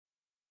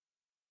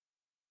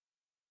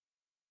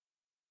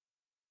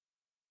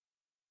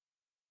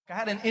I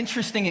had an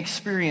interesting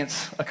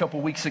experience a couple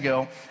weeks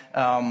ago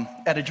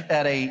at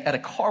a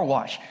car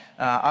wash.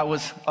 I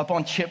was up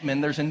on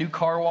Chipman. There's a new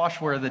car wash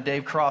where the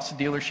Dave Cross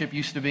dealership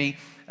used to be.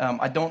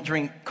 I don't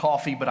drink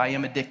coffee, but I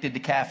am addicted to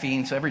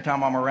caffeine. So every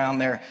time I'm around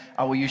there,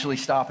 I will usually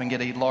stop and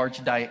get a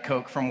large Diet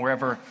Coke from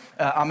wherever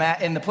I'm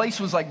at. And the place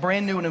was like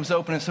brand new and it was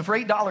open. And so for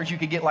 $8, you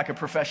could get like a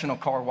professional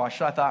car wash.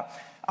 So I thought,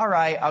 all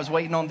right, I was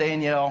waiting on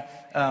Danielle,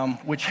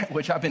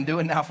 which I've been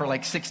doing now for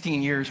like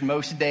 16 years,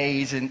 most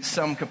days in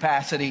some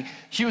capacity.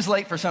 She was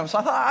late for something, so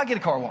I thought, I'll get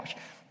a car wash.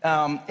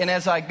 And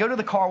as I go to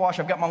the car wash,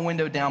 I've got my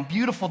window down,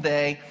 beautiful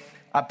day.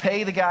 I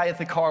pay the guy at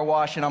the car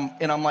wash, and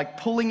I'm like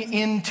pulling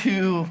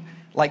into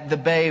like the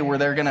bay where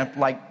they're gonna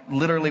like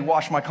literally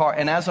wash my car.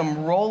 And as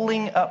I'm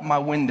rolling up my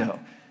window, I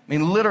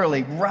mean,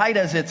 literally right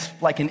as it's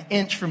like an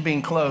inch from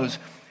being closed,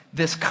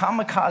 this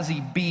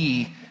kamikaze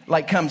bee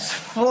like comes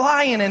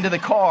flying into the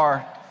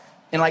car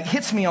and like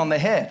hits me on the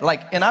head.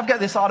 Like, and I've got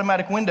this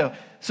automatic window.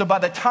 So by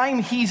the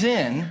time he's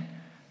in,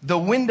 the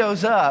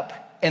window's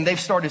up and they've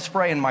started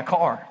spraying my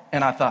car.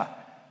 And I thought,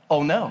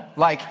 oh no,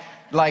 like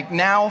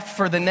now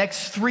for the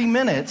next 3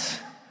 minutes,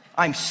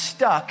 I'm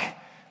stuck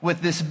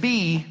with this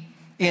bee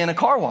in a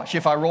car wash.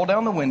 If I roll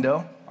down the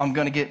window, I'm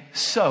gonna get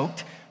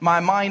soaked.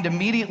 My mind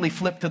immediately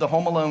flipped to the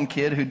Home Alone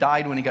kid who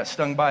died when he got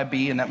stung by a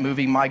bee in that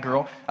movie, My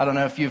Girl. I don't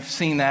know if you've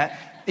seen that.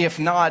 If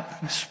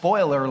not,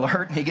 spoiler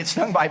alert, he gets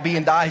stung by a bee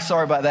and dies.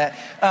 Sorry about that.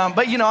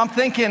 But you know, I'm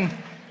thinking,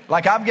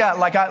 like I'm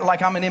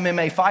an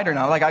MMA fighter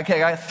now. Like,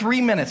 okay, I got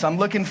 3 minutes. I'm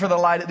looking for the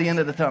light at the end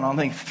of the tunnel. I'm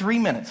thinking 3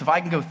 minutes. If I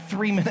can go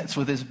 3 minutes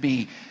with this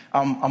bee,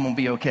 I'm gonna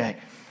be okay.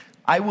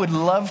 I would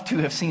love to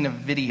have seen a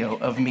video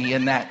of me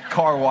in that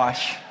car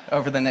wash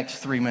over the next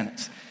 3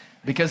 minutes,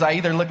 because I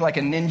either look like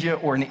a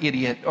ninja or an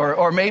idiot,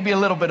 or maybe a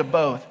little bit of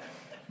both.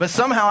 But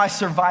somehow I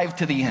survived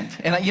to the end.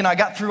 And you know, I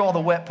got through all the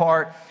wet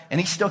part, and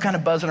he's still kind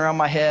of buzzing around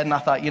my head. And I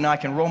thought, you know, I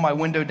can roll my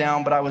window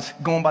down, but I was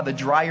going by the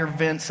dryer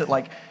vents that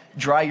like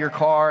dry your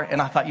car. And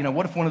I thought, you know,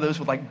 what if one of those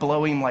would like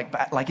blow him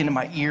like into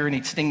my ear and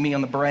he'd sting me on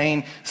the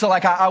brain? So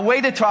like I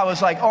waited till I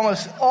was like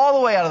almost all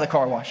the way out of the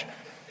car wash.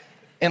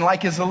 And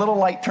like as the little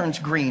light turns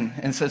green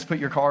and says, put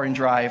your car in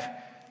drive,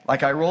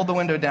 like I rolled the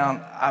window down,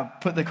 I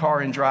put the car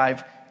in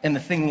drive, and the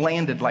thing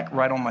landed like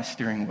right on my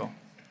steering wheel.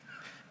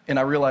 And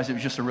I realized it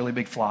was just a really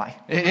big fly.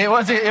 It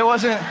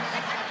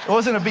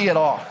wasn't a bee at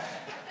all.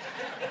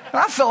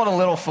 I felt a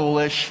little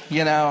foolish,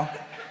 you know.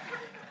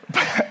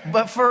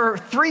 But for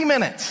 3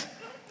 minutes,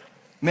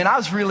 man, I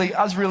was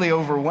really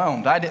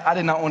overwhelmed. I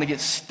did not want to get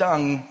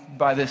stung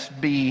by this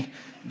bee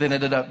that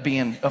ended up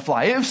being a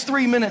fly. It was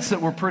 3 minutes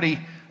that were pretty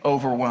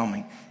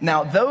overwhelming.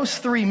 Now, those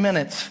 3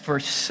 minutes for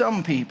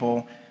some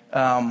people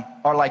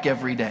are like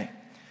every day.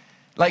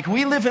 Like,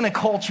 we live in a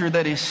culture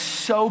that is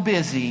so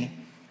busy.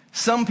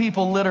 Some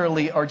people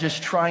literally are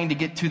just trying to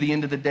get to the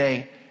end of the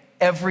day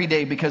every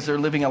day because they're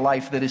living a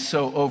life that is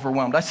so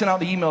overwhelmed. I sent out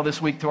the email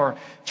this week to our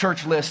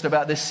church list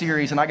about this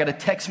series, and I got a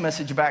text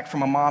message back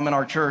from a mom in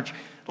our church,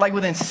 like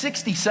within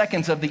 60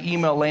 seconds of the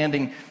email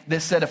landing,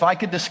 that said, if I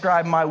could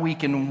describe my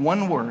week in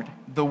one word,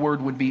 the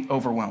word would be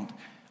overwhelmed.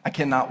 I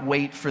cannot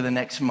wait for the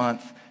next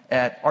month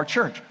at our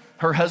church.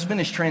 Her husband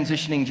is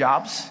transitioning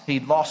jobs.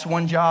 He'd lost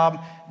one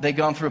job. They'd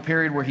gone through a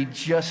period where he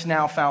just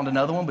now found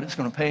another one, but it's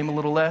going to pay him a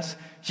little less.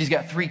 She's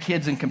got 3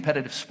 kids in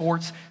competitive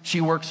sports.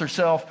 She works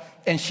herself,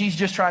 and she's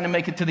just trying to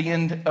make it to the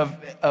end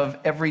of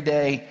every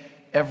day,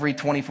 every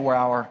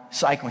 24-hour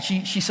cycle.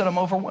 She said, I'm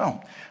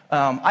overwhelmed.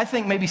 I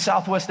think maybe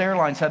Southwest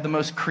Airlines had the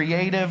most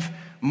creative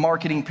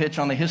marketing pitch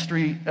on the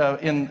history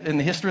in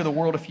the history of the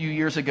world a few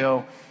years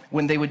ago,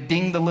 when they would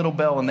ding the little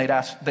bell and they'd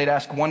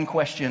ask one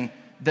question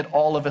that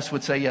all of us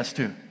would say yes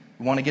to.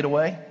 You want to get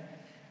away?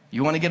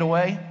 You want to get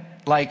away?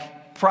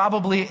 Like,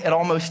 probably at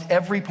almost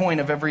every point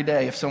of every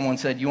day, if someone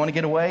said, you want to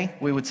get away?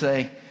 We would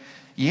say,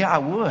 yeah, I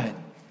would.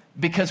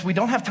 Because we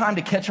don't have time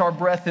to catch our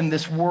breath in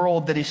this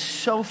world that is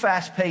so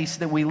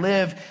fast-paced that we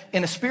live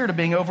in a spirit of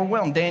being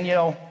overwhelmed.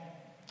 Danielle,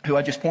 who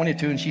I just pointed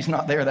to, and she's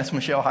not there. That's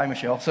Michelle. Hi,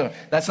 Michelle. So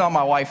that's not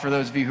my wife, for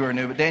those of you who are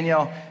new, but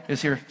Danielle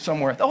is here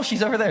somewhere. Oh,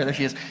 she's over there. There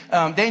she is.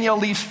 Danielle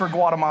leaves for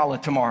Guatemala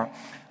tomorrow.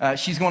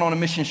 She's going on a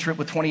mission trip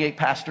with 28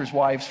 pastors'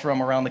 wives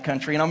from around the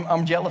country, and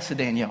I'm jealous of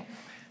Danielle,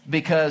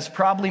 because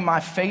probably my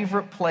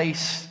favorite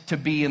place to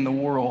be in the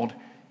world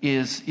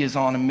is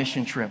on a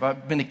mission trip.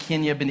 I've been to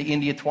Kenya, been to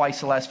India twice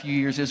the last few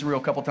years, Israel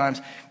a couple times,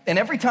 and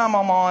every time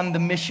I'm on the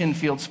mission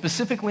field,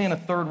 specifically in a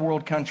third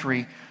world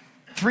country,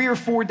 3 or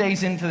 4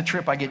 days into the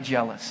trip, I get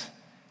jealous,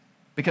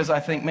 because I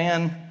think,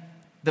 man,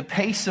 the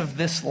pace of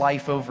this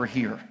life over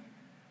here,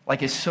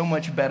 like, is so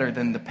much better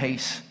than the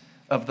pace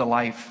of the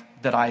life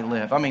that I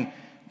live. I mean,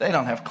 they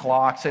don't have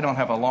clocks. They don't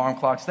have alarm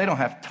clocks. They don't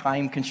have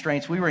time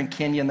constraints. We were in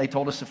Kenya, and they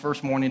told us the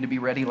first morning to be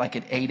ready like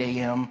at 8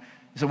 a.m.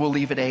 So we'll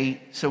leave at 8.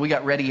 So we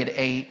got ready at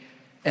 8.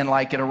 And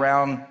like at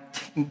around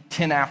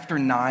 10 after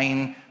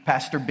 9,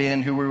 Pastor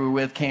Ben, who we were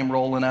with, came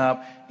rolling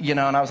up. You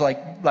know, and I was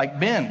like,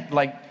 Ben,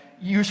 like,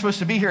 you're supposed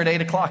to be here at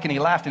 8 o'clock. And he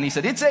laughed, and he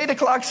said, it's 8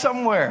 o'clock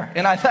somewhere.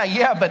 And I thought,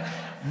 yeah,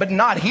 but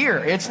not here.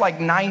 It's like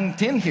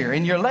 9:10 here,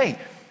 and you're late.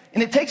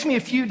 And it takes me a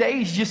few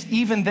days just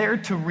even there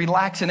to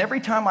relax. And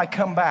every time I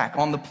come back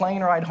on the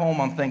plane ride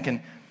home, I'm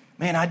thinking,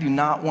 man, I do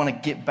not want to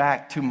get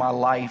back to my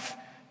life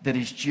that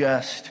is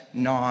just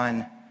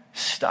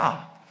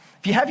non-stop.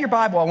 If you have your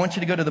Bible, I want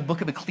you to go to the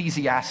book of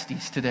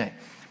Ecclesiastes today.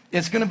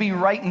 It's going to be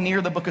right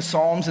near the book of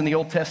Psalms in the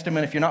Old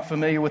Testament. If you're not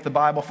familiar with the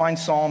Bible, find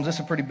Psalms. It's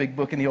a pretty big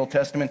book in the Old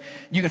Testament.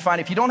 You can find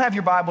it. If you don't have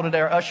your Bible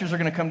today, our ushers are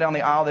going to come down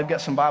the aisle. They've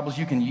got some Bibles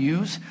you can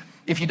use.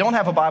 If you don't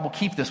have a Bible,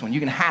 keep this one.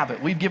 You can have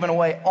it. We've given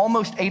away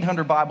almost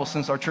 800 Bibles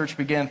since our church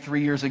began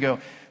 3 years ago,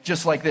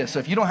 just like this. So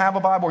if you don't have a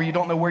Bible or you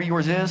don't know where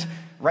yours is,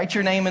 write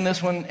your name in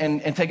this one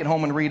and take it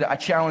home and read it. I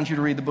challenge you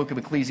to read the book of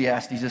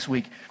Ecclesiastes this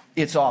week.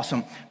 It's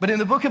awesome. But in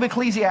the book of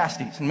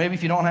Ecclesiastes, and maybe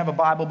if you don't have a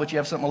Bible, but you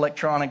have something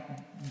electronic,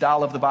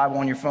 dial of the Bible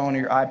on your phone or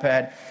your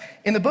iPad.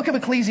 In the book of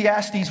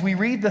Ecclesiastes, we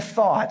read the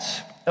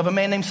thoughts of a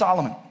man named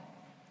Solomon.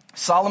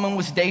 Solomon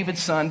was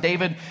David's son.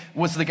 David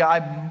was the guy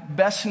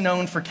best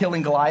known for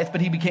killing Goliath, but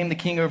he became the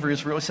king over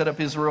Israel. He set up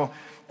Israel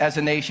as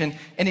a nation.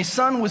 And his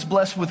son was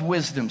blessed with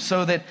wisdom,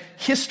 so that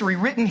history,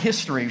 written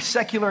history,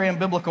 secular and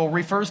biblical,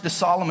 refers to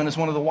Solomon as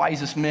one of the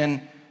wisest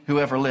men who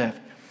ever lived.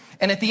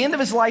 And at the end of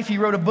his life, he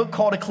wrote a book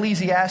called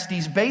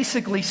Ecclesiastes,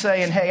 basically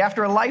saying, hey,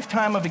 after a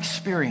lifetime of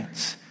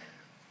experience,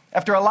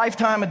 after a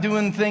lifetime of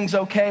doing things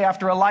okay,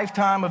 after a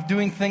lifetime of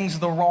doing things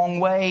the wrong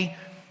way,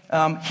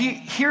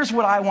 here's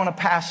what I want to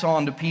pass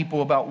on to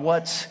people about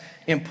what's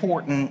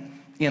important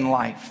in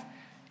life.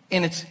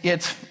 And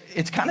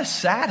it's kind of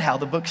sad how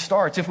the book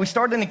starts. If we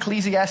start in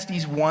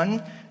Ecclesiastes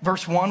 1,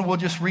 verse 1, we'll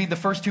just read the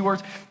first two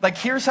words. Like,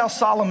 here's how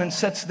Solomon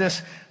sets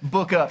this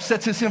book up,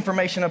 sets this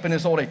information up in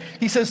his old age.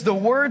 He says, the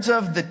words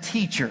of the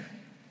teacher,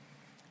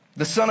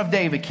 the son of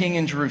David, king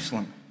in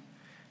Jerusalem.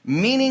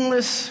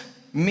 Meaningless,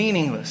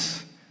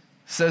 meaningless,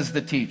 says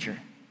the teacher.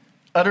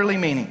 Utterly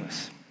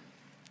meaningless.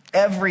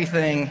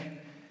 Everything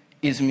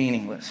is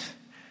meaningless.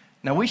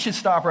 Now, we should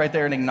stop right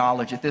there and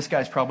acknowledge that this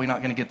guy's probably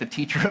not going to get the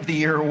Teacher of the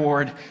Year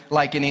award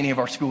like in any of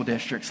our school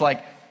districts.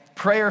 Like,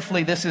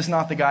 prayerfully, this is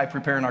not the guy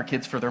preparing our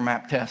kids for their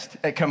MAP test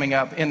coming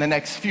up in the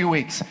next few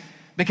weeks.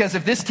 Because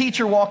if this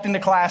teacher walked into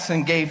class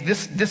and gave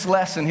this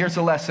lesson, here's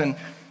the lesson,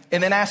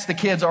 and then asked the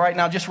kids, all right,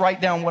 now just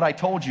write down what I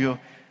told you,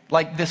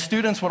 like, the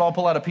students would all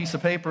pull out a piece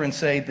of paper and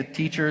say, the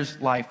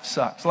teacher's life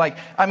sucks. Like,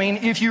 I mean,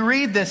 if you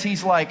read this,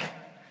 he's like,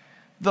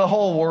 the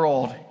whole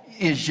world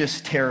is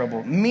just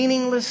terrible.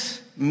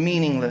 Meaningless,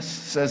 meaningless,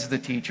 says the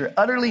teacher.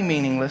 Utterly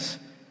meaningless.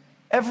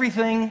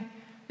 Everything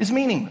is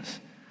meaningless.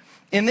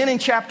 And then in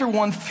chapter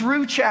 1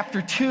 through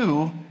chapter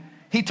 2,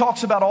 he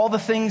talks about all the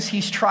things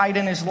he's tried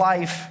in his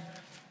life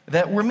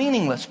that were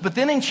meaningless. But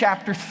then in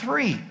chapter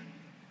 3,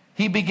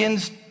 he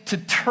begins to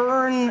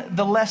turn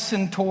the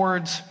lesson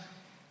towards,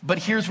 but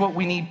here's what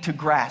we need to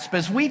grasp.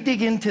 As we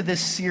dig into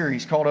this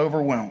series called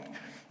Overwhelmed,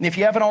 and if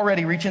you haven't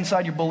already, reach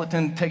inside your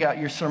bulletin, take out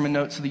your sermon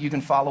notes so that you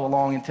can follow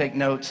along and take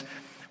notes.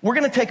 We're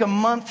going to take a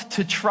month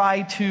to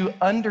try to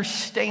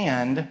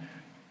understand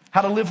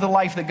how to live the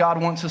life that God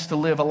wants us to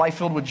live, a life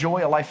filled with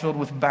joy, a life filled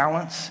with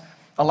balance,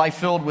 a life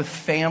filled with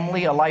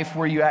family, a life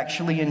where you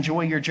actually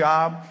enjoy your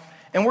job.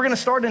 And we're going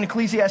to start in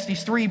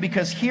Ecclesiastes 3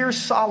 because here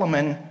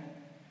Solomon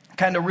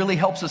kind of really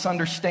helps us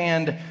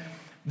understand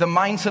the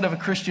mindset of a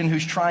Christian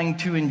who's trying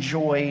to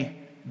enjoy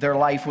their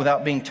life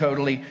without being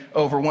totally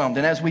overwhelmed.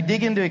 And as we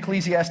dig into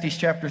Ecclesiastes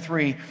chapter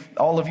 3,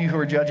 all of you who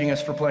are judging us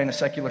for playing a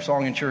secular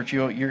song in church,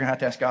 you're going to have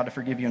to ask God to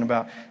forgive you in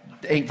about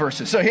 8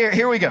 verses. So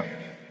here we go.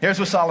 Here's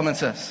what Solomon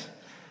says.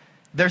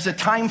 There's a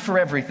time for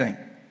everything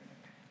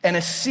and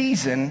a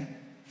season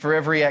for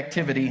every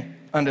activity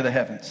under the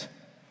heavens.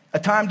 A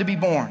time to be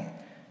born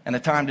and a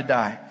time to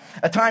die.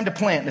 A time to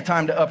plant and a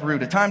time to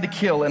uproot. A time to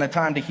kill and a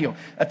time to heal.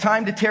 A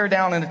time to tear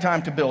down and a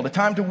time to build. A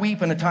time to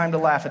weep and a time to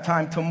laugh. A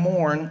time to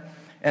mourn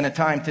and a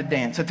time to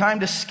dance. A time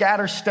to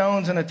scatter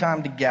stones and a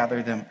time to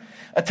gather them.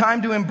 A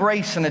time to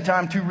embrace and a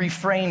time to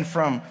refrain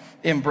from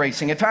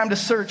embracing. A time to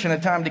search and a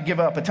time to give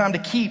up. A time to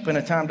keep and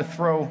a time to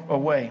throw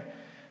away.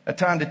 A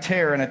time to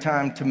tear and a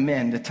time to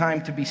mend. A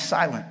time to be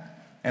silent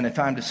and a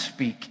time to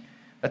speak.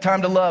 A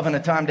time to love and a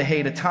time to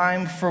hate. A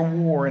time for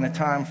war and a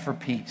time for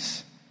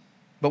peace.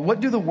 But what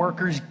do the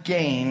workers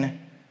gain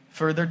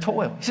for their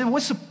toil? He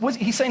said,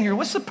 he's saying here,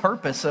 what's the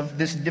purpose of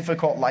this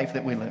difficult life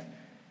that we live?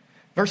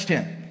 Verse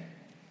 10.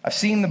 I've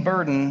seen the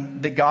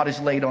burden that God has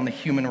laid on the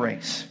human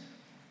race.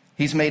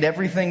 He's made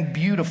everything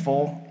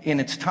beautiful in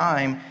its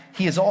time.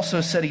 He has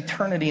also set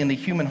eternity in the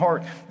human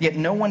heart, yet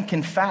no one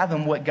can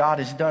fathom what God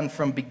has done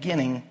from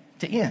beginning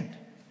to end.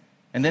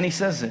 And then he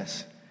says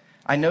this,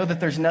 I know that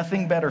there's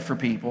nothing better for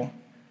people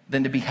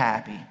than to be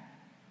happy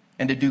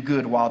and to do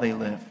good while they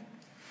live,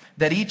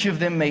 that each of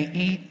them may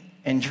eat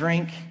and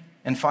drink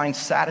and find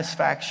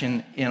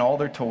satisfaction in all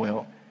their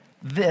toil.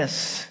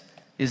 This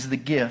is the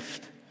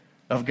gift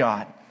of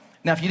God.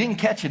 Now, if you didn't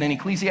catch it, in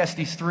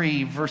Ecclesiastes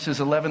 3, verses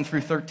 11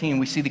 through 13,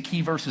 we see the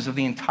key verses of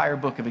the entire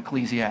book of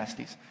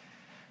Ecclesiastes.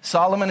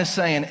 Solomon is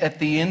saying, at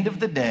the end of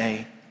the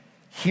day,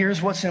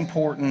 here's what's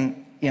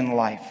important in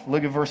life.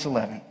 Look at verse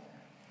 11.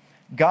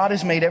 God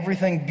has made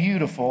everything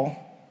beautiful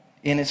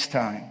in its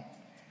time.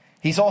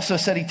 He's also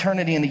set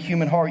eternity in the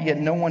human heart, yet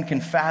no one can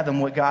fathom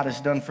what God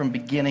has done from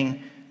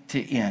beginning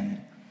to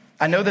end.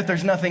 I know that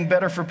there's nothing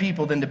better for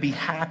people than to be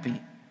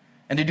happy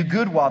and to do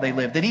good while they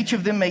live, that each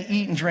of them may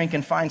eat and drink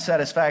and find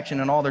satisfaction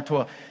in all their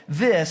toil.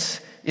 This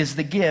is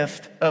the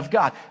gift of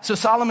God. So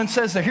Solomon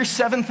says here's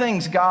 7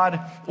 things God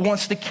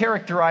wants to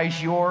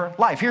characterize your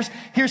life.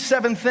 Here's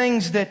 7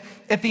 things that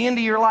at the end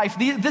of your life,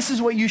 this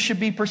is what you should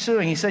be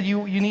pursuing. He said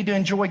you need to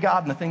enjoy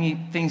God and the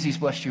things he's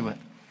blessed you with.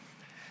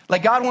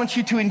 Like God wants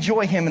you to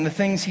enjoy him and the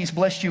things he's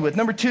blessed you with.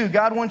 Number 2,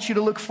 God wants you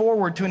to look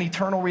forward to an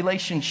eternal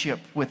relationship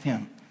with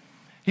him.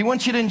 He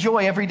wants you to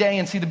enjoy every day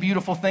and see the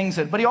beautiful things,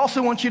 but he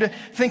also wants you to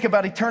think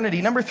about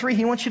eternity. Number 3,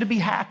 he wants you to be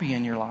happy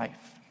in your life.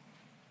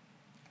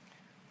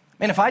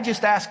 Man, if I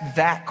just ask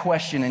that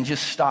question and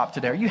just stop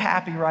today, are you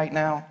happy right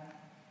now?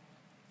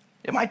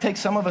 It might take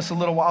some of us a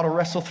little while to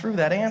wrestle through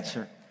that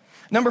answer.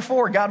 Number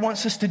 4, God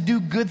wants us to do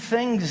good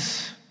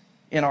things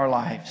in our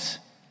lives.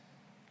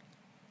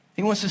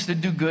 He wants us to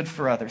do good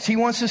for others. He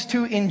wants us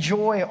to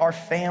enjoy our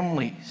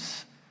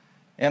families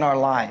and our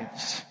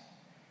lives.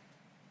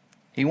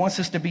 He wants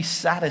us to be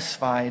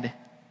satisfied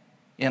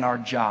in our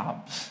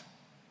jobs.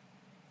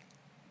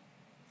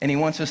 And he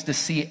wants us to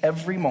see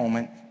every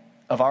moment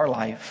of our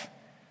life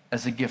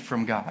as a gift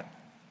from God.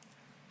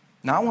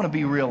 Now, I want to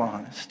be real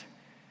honest.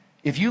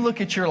 If you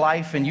look at your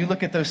life and you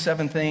look at those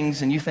 7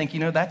 things and you think,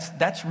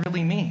 that's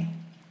really me.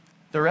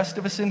 The rest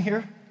of us in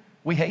here,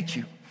 we hate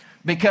you.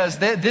 Because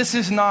this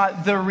is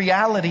not the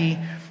reality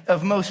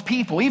of most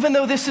people, even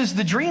though this is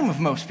the dream of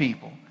most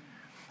people.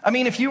 I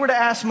mean, if you were to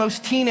ask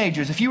most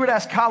teenagers, if you were to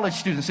ask college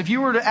students, if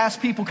you were to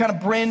ask people kind of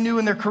brand new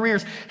in their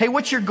careers, hey,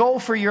 what's your goal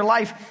for your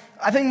life?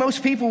 I think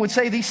most people would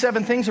say these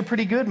 7 things are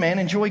pretty good, man.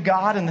 Enjoy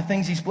God and the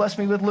things he's blessed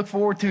me with. Look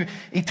forward to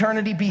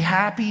eternity. Be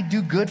happy.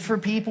 Do good for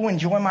people.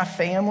 Enjoy my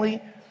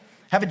family.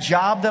 Have a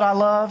job that I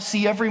love.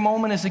 See every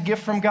moment as a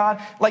gift from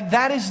God. Like,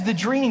 that is the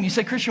dream. You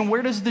say, Christian,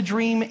 where does the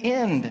dream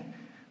end?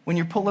 When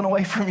you're pulling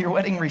away from your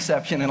wedding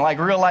reception and like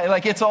real life,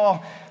 like it's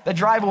all, the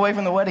drive away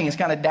from the wedding is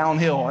kind of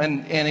downhill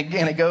and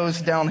it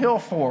goes downhill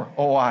for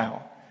a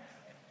while.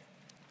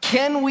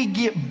 Can we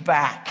get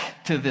back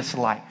to this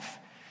life?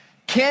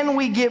 Can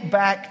we get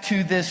back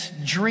to this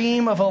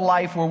dream of a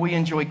life where we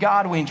enjoy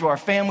God, we enjoy our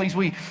families,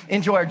 we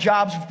enjoy our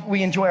jobs,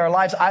 we enjoy our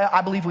lives?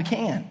 I believe we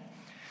can.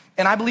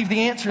 And I believe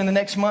the answer in the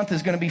next month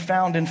is going to be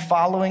found in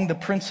following the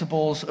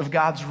principles of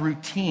God's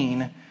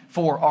routine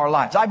for our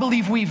lives. I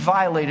believe we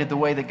violated the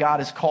way that God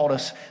has called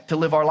us to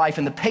live our life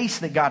and the pace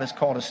that God has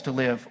called us to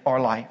live our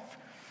life.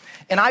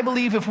 And I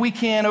believe if we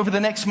can, over the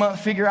next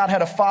month, figure out how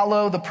to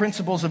follow the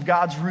principles of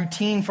God's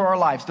routine for our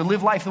lives, to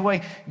live life the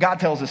way God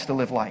tells us to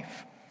live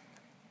life,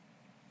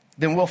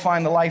 then we'll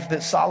find the life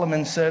that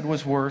Solomon said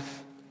was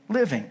worth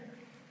living.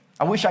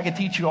 I wish I could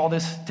teach you all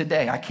this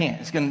today. I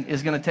can't. It's going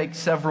to take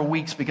several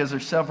weeks because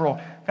there's several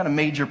kind of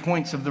major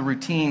points of the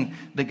routine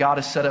that God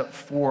has set up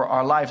for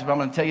our lives. But I'm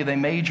going to tell you they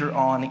major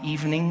on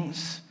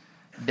evenings,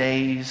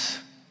 days,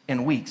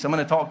 and weeks. I'm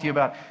going to talk to you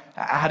about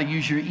how to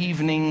use your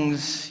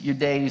evenings, your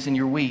days, and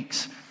your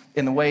weeks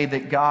in the way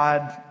that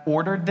God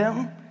ordered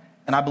them.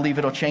 And I believe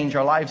it'll change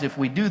our lives if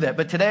we do that.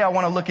 But today I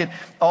want to look at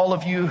all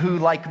of you who,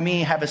 like me,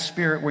 have a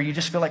spirit where you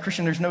just feel like,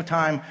 Christian, there's no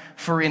time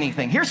for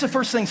anything. Here's the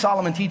first thing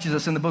Solomon teaches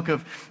us in the book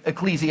of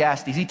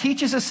Ecclesiastes. He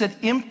teaches us that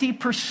empty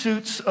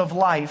pursuits of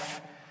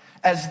life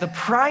as the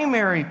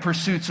primary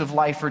pursuits of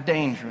life are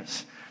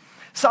dangerous.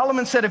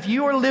 Solomon said, if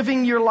you are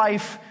living your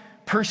life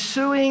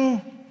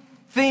pursuing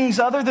things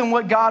other than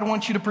what God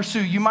wants you to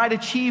pursue, you might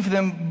achieve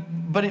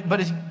them, but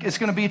it's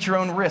going to be at your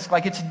own risk.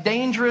 Like, it's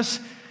dangerous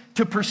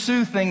to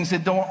pursue things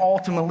that don't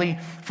ultimately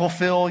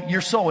fulfill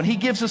your soul. And he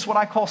gives us what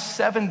I call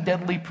 7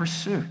 deadly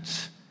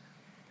pursuits.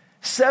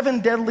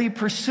 7 deadly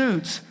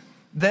pursuits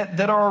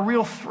that are a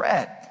real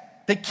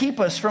threat, that keep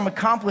us from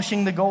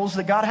accomplishing the goals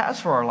that God has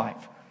for our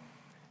life.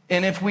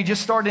 And if we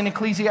just start in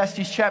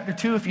Ecclesiastes chapter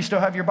 2, if you still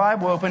have your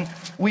Bible open,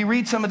 we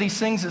read some of these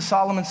things that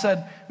Solomon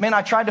said, man,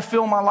 I tried to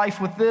fill my life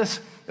with this,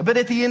 but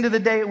at the end of the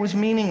day, it was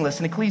meaningless.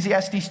 In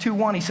Ecclesiastes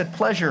 2:1, he said,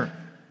 pleasure.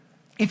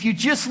 If you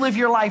just live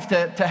your life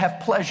to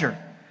have pleasure,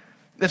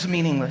 that's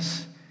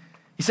meaningless.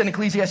 He said in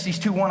Ecclesiastes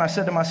 2:1, I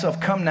said to myself,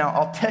 come now,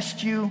 I'll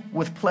test you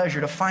with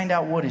pleasure to find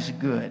out what is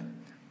good.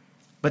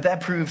 But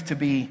that proved to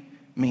be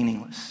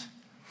meaningless.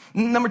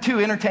 Number 2,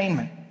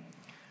 entertainment.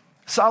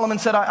 Solomon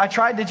said, I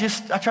tried to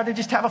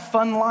just have a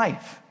fun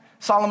life.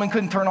 Solomon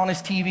couldn't turn on his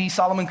TV.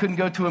 Solomon couldn't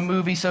go to a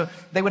movie. So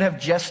they would have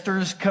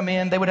jesters come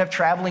in. They would have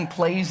traveling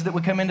plays that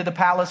would come into the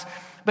palace.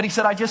 But he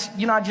said, I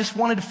just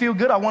wanted to feel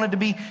good. I wanted to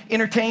be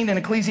entertained. In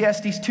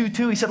Ecclesiastes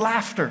 2:2, he said,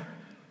 laughter.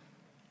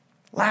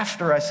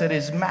 Laughter, I said,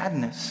 is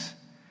madness.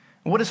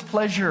 What does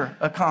pleasure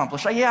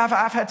accomplish? Yeah,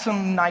 I've had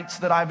some nights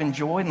that I've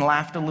enjoyed and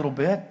laughed a little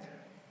bit,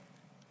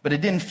 but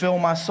it didn't fill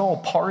my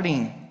soul.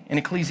 Partying, in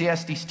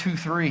Ecclesiastes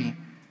 2:3,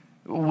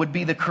 would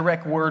be the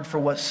correct word for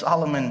what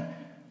Solomon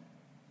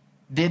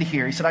did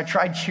here. He said, I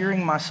tried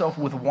cheering myself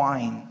with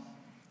wine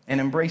and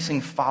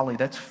embracing folly.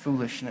 That's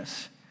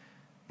foolishness.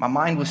 My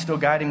mind was still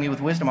guiding me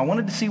with wisdom. I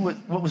wanted to see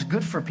what was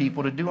good for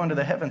people to do under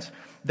the heavens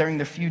during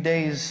the few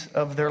days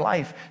of their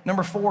life.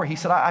 Number 4, he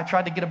said, I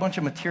tried to get a bunch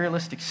of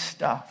materialistic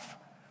stuff.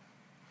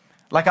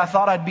 Like I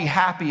thought I'd be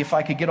happy if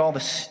I could get all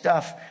the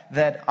stuff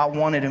that I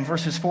wanted. In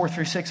verses 4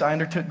 through 6, I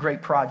undertook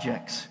great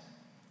projects.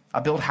 I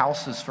built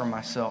houses for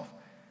myself.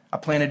 I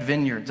planted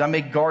vineyards. I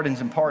made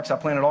gardens and parks. I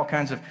planted all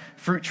kinds of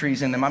fruit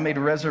trees in them. I made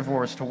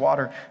reservoirs to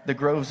water the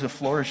groves of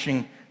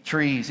flourishing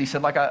trees. He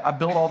said, I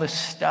built all this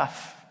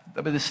stuff,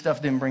 but this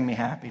stuff didn't bring me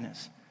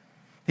happiness.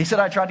 He said,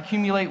 I tried to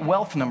accumulate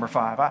wealth, number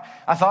 5.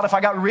 I thought if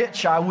I got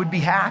rich, I would be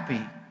happy.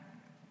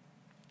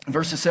 In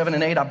verses 7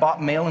 and 8, I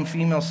bought male and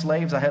female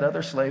slaves. I had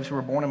other slaves who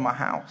were born in my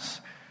house.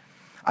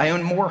 I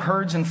owned more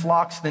herds and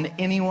flocks than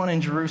anyone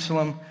in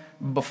Jerusalem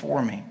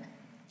before me.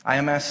 I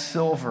amassed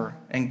silver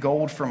and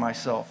gold for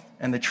myself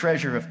and the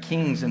treasure of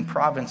kings and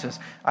provinces.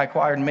 I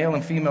acquired male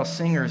and female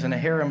singers and a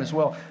harem as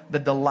well, the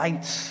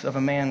delights of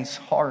a man's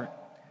heart.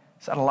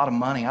 So I had a lot of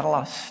money. I had a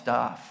lot of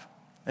stuff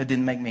that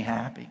didn't make me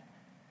happy.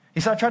 He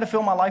said, I tried to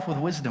fill my life with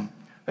wisdom.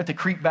 I had to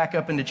creep back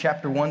up into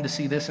chapter 1 to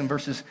see this in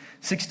verses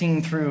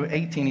 16 through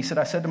 18. He said,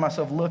 I said to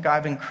myself, look,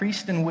 I've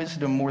increased in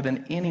wisdom more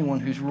than anyone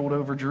who's ruled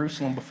over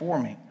Jerusalem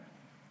before me.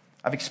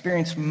 I've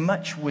experienced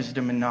much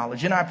wisdom and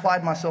knowledge, and I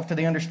applied myself to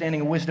the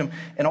understanding of wisdom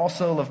and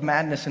also of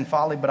madness and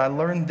folly, but I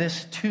learned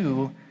this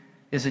too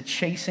is a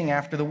chasing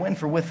after the wind.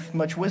 For with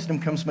much wisdom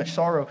comes much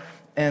sorrow,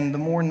 and the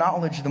more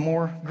knowledge, the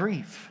more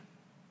grief.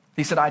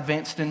 He said, I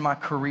advanced in my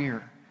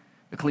career,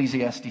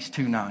 Ecclesiastes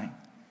 2:9.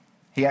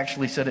 He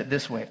actually said it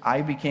this way,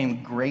 I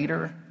became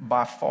greater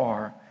by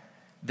far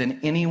than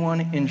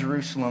anyone in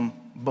Jerusalem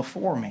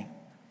before me.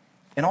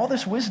 And all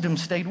this wisdom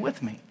stayed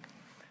with me.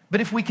 But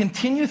if we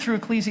continue through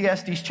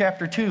Ecclesiastes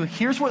chapter 2,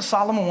 here's what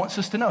Solomon wants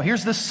us to know.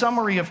 Here's the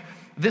summary of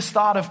this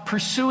thought of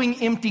pursuing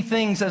empty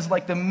things as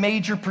like the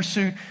major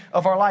pursuit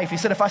of our life. He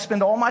said, if I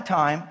spend all my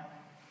time,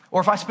 or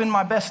if I spend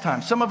my best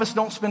time. Some of us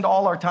don't spend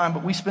all our time,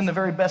 but we spend the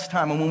very best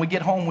time. And when we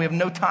get home, we have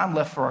no time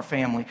left for our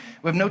family.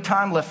 We have no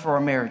time left for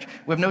our marriage.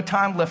 We have no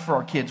time left for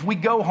our kids. We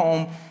go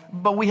home,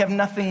 but we have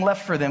nothing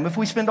left for them. If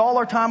we spend all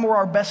our time or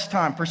our best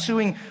time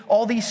pursuing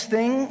all these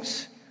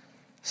things,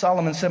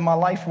 Solomon said, my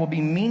life will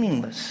be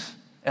meaningless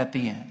at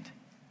the end.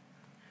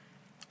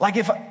 Like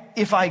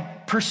if I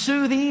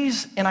pursue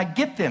these and I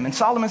get them, and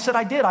Solomon said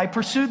I did. I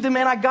pursued them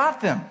and I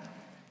got them.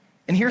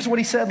 And here's what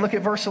he said. Look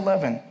at verse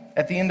 11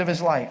 at the end of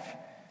his life.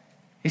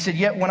 He said,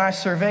 yet when I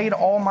surveyed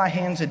all my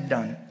hands had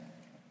done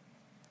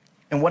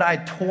and what I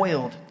had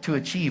toiled to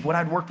achieve, what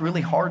I'd worked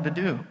really hard to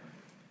do,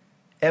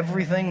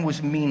 everything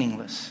was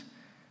meaningless.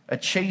 A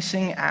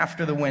chasing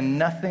after the wind.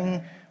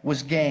 Nothing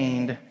was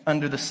gained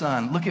under the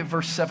sun. Look at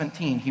verse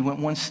 17. He went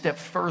one step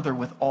further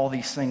with all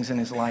these things in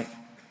his life.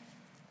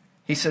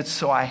 He said,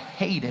 so I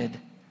hated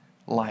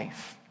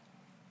life.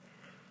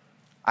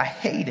 I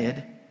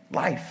hated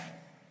life.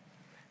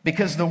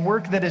 Because the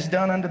work that is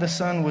done under the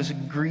sun was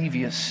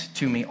grievous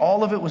to me.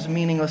 All of it was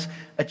meaningless,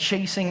 a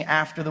chasing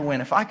after the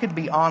wind. If I could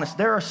be honest,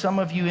 there are some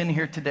of you in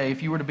here today,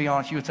 if you were to be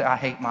honest, you would say, I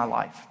hate my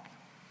life.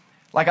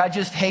 Like, I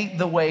just hate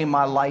the way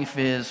my life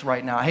is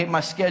right now. I hate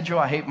my schedule.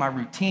 I hate my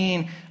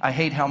routine. I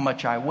hate how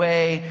much I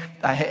weigh.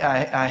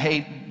 I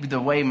hate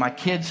the way my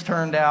kids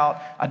turned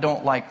out. I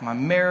don't like my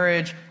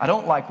marriage. I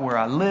don't like where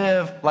I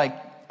live. Like,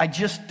 I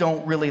just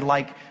don't really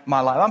like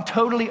my life. I'm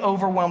totally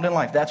overwhelmed in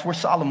life. That's where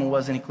Solomon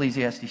was in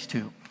Ecclesiastes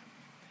 2.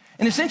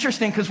 And it's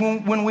interesting because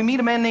when we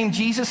meet a man named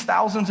Jesus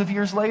thousands of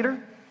years later,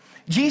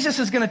 Jesus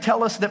is going to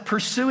tell us that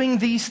pursuing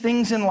these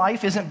things in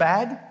life isn't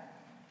bad,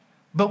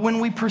 but when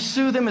we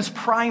pursue them as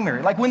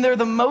primary, like when they're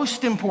the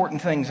most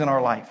important things in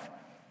our life,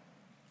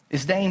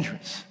 is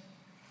dangerous.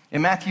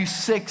 In Matthew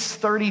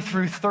 6:30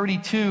 through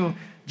 32,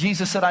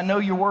 Jesus said, I know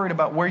you're worried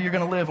about where you're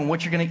going to live and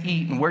what you're going to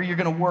eat and where you're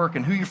going to work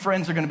and who your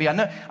friends are going to be.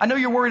 I know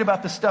you're worried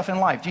about this stuff in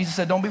life. Jesus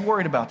said, don't be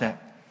worried about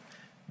that.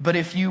 But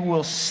if you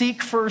will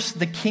seek first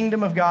the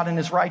kingdom of God and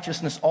his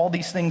righteousness, all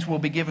these things will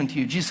be given to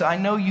you. Jesus said, I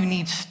know you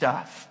need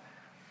stuff.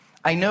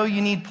 I know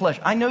you need pleasure.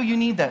 I know you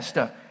need that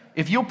stuff.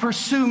 If you'll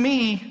pursue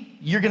me,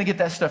 you're going to get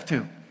that stuff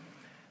too.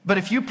 But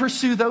if you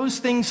pursue those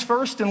things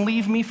first and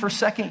leave me for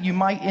second, you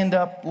might end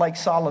up like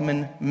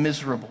Solomon,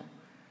 miserable.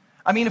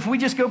 I mean, if we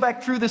just go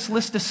back through this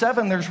list of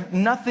 7, there's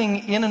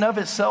nothing in and of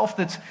itself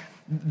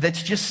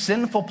that's just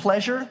sinful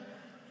pleasure.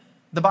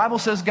 The Bible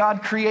says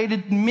God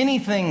created many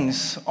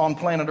things on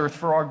planet Earth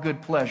for our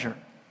good pleasure.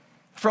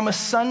 From a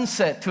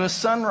sunset to a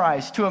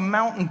sunrise to a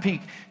mountain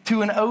peak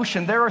to an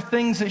ocean, there are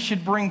things that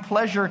should bring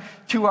pleasure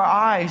to our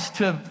eyes.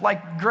 To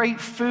like great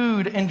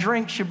food and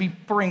drink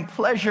should bring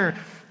pleasure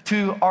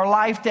to our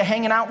life. To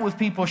hanging out with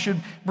people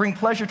should bring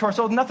pleasure to our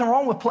soul. There's nothing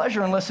wrong with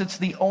pleasure unless it's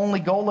the only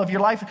goal of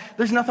your life.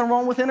 There's nothing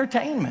wrong with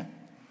entertainment.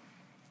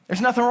 There's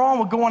nothing wrong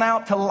with going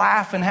out to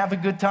laugh and have a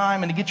good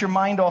time and to get your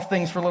mind off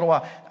things for a little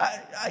while.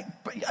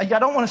 I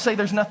don't want to say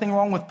there's nothing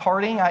wrong with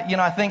partying.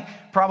 I think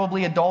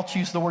probably adults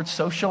use the word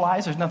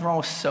socialize. There's nothing wrong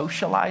with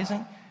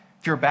socializing.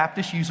 If you're a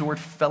Baptist, you use the word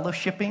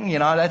fellowshipping.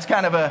 That's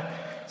kind of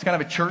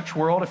a church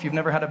world. If you've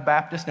never had a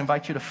Baptist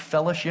invite you to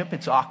fellowship,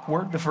 it's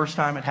awkward the first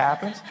time it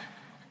happens.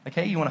 Like,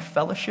 hey, you want to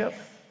fellowship?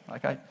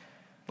 Like,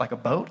 Like a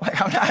boat?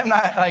 Like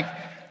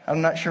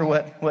I'm not sure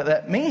what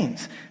that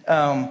means.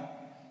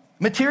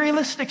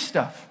 Materialistic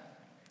stuff.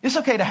 It's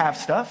okay to have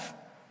stuff.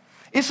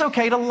 It's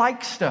okay to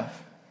like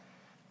stuff.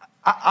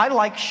 I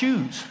like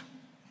shoes.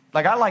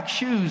 Like I like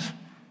shoes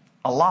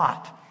a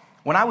lot.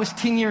 When I was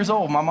 10 years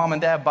old, my mom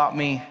and dad bought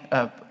me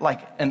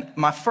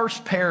my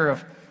first pair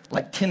of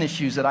like tennis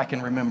shoes that I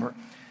can remember.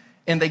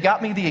 And they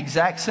got me the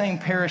exact same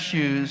pair of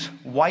shoes,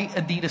 white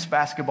Adidas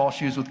basketball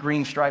shoes with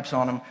green stripes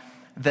on them,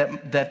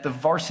 that the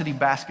varsity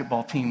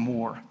basketball team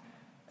wore.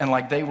 And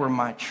like they were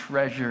my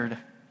treasured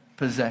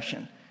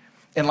possession.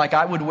 And like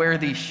I would wear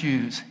these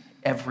shoes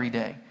every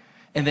day.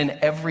 And then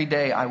every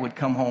day I would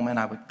come home and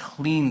I would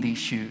clean these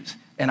shoes.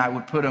 And I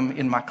would put them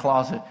in my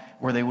closet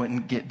where they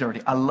wouldn't get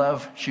dirty. I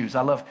love shoes.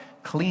 I love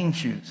clean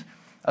shoes.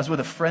 I was with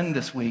a friend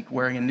this week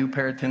wearing a new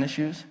pair of tennis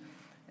shoes.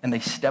 And they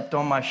stepped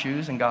on my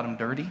shoes and got them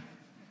dirty.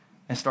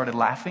 And started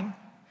laughing.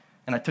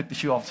 And I took the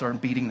shoe off and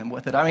started beating them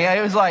with it. I mean,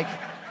 it was like,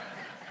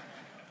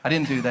 I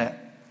didn't do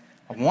that.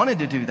 I wanted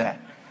to do that.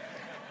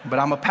 But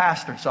I'm a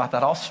pastor, so I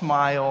thought I'll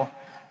smile,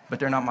 but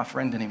they're not my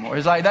friend anymore.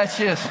 It's like,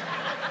 that's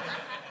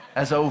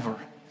over.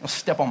 They'll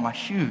step on my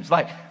shoes.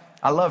 Like,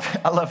 I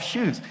love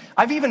shoes.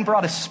 I've even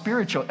brought a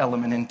spiritual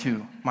element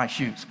into my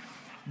shoes.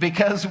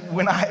 Because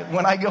when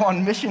I go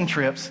on mission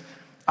trips,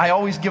 I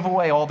always give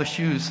away all the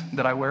shoes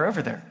that I wear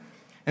over there.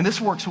 And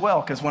this works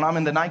well, because when I'm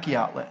in the Nike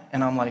outlet,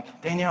 and I'm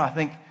like, Danielle, I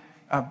think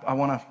I'm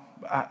going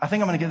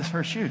to get this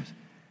pair of shoes.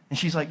 And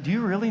she's like, do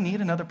you really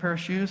need another pair of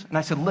shoes? And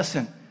I said,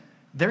 listen,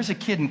 there's a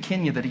kid in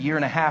Kenya that a year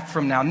and a half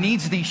from now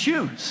needs these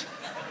shoes.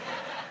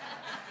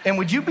 And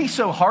would you be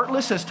so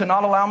heartless as to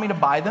not allow me to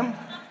buy them,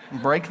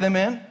 break them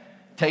in,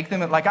 take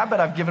them? Like, I bet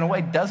I've given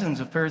away dozens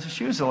of pairs of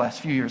shoes the last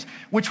few years,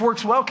 which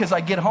works well because I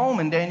get home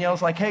and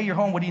Danielle's like, hey, you're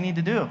home. What do you need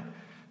to do? And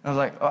I was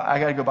like, oh, I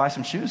got to go buy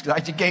some shoes because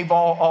I just gave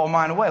all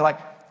mine away. Like,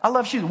 I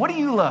love shoes. What do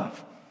you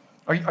love?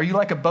 Are you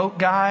like a boat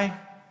guy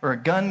or a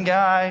gun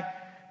guy?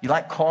 You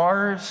like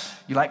cars?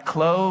 You like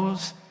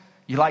clothes?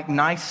 You like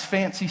nice,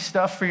 fancy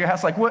stuff for your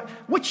house? Like,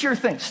 what's your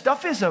thing?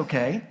 Stuff is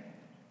okay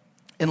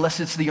unless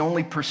it's the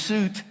only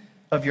pursuit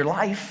of your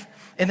life.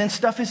 And then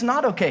stuff is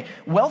not okay.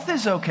 Wealth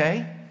is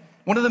okay.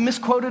 One of the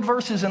misquoted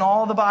verses in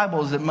all the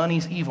Bible is that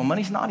money's evil.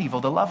 Money's not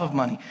evil. The love of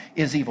money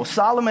is evil.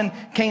 Solomon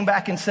came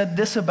back and said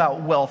this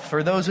about wealth.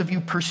 For those of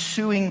you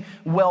pursuing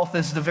wealth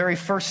as the very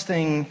first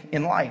thing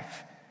in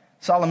life.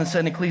 Solomon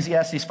said in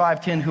Ecclesiastes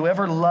 5:10,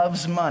 whoever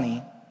loves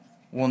money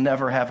will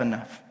never have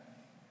enough.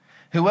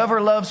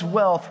 Whoever loves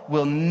wealth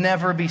will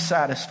never be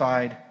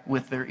satisfied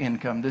with their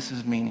income. This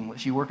is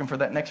meaningless. You working for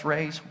that next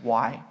raise?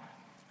 Why?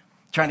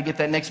 Trying to get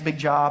that next big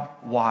job?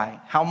 Why?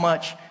 How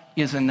much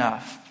is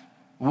enough?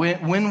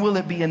 When will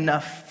it be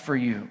enough for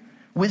you?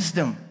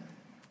 Wisdom.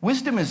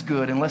 Wisdom is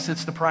good unless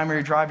it's the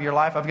primary drive of your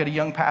life. I've got a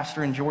young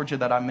pastor in Georgia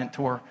that I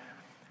mentor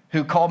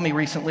who called me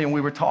recently, and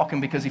we were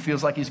talking because he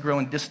feels like he's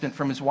growing distant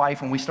from his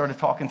wife, and we started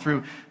talking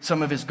through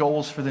some of his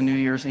goals for the New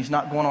Year's, and he's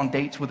not going on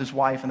dates with his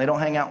wife, and they don't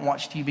hang out and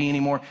watch TV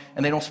anymore,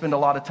 and they don't spend a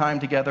lot of time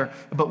together.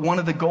 But one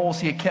of the goals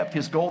he had kept,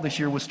 his goal this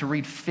year was to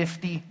read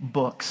 50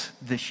 books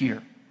this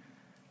year.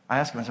 I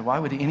asked him, I said, why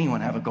would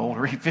anyone have a goal to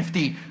read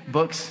 50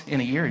 books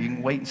in a year? You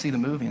can wait and see the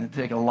movie and it'll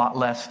take a lot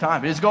less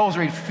time. But his goal is to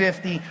read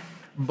 50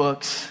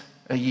 books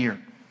a year.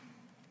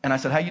 And I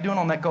said, how you doing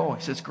on that goal?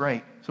 He says,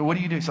 great. So what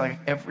do you do? He's like,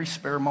 every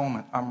spare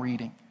moment I'm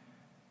reading.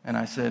 And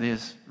I said,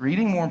 is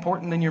reading more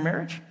important than your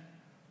marriage?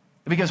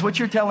 Because what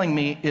you're telling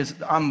me is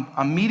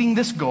I'm meeting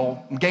this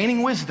goal, I'm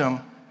gaining wisdom,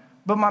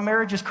 but my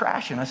marriage is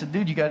crashing. I said,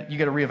 dude, you got to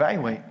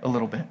reevaluate a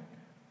little bit.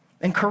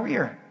 And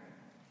career.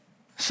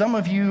 Some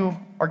of you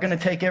are going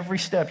to take every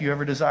step you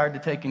ever desired to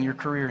take in your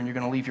career, and you're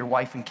going to leave your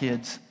wife and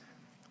kids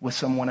with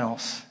someone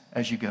else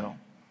as you go.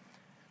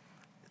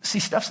 See,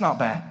 stuff's not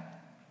bad.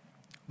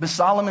 But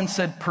Solomon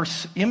said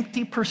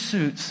empty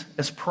pursuits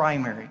as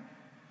primary.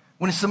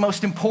 When it's the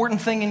most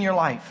important thing in your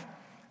life.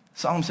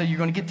 Solomon said you're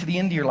going to get to the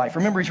end of your life.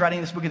 Remember, he's writing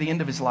this book at the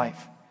end of his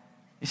life.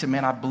 He said,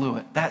 man, I blew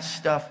it. That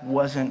stuff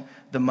wasn't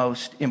the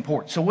most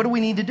important. So what do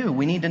we need to do?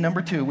 We need to,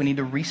 number two, we need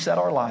to reset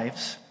our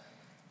lives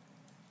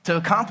to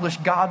accomplish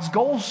God's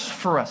goals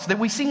for us that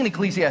we see in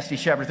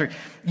Ecclesiastes chapter 3.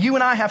 You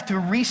and I have to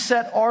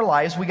reset our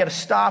lives. We got to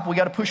stop. We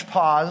got to push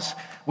pause.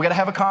 We got to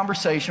have a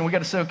conversation. We got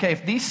to say, okay,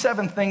 if these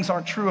 7 things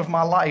aren't true of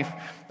my life,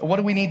 what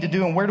do we need to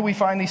do? And where do we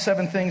find these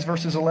 7 things?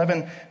 Verses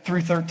 11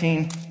 through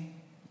 13.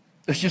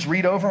 Let's just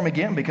read over them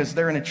again because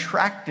they're an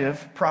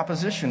attractive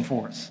proposition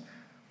for us.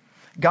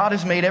 God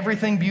has made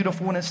everything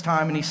beautiful in its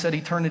time, and he set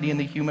eternity in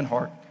the human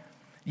heart.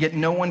 Yet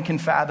no one can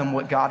fathom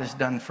what God has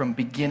done from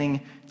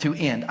beginning to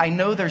end. I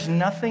know there's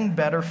nothing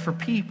better for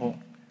people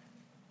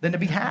than to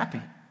be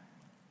happy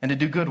and to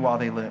do good while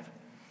they live.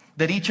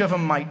 That each of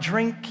them might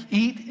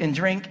eat and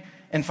drink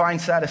and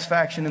find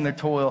satisfaction in their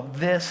toil.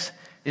 This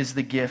is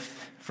the gift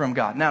from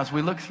God. Now, as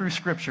we look through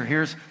Scripture,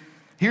 here's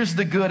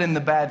the good and the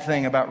bad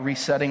thing about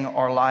resetting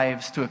our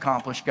lives to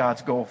accomplish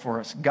God's goal for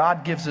us.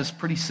 God gives us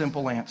pretty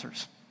simple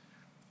answers.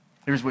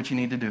 Here's what you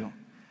need to do,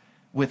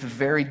 with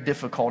very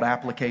difficult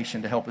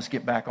application to help us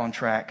get back on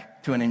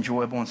track to an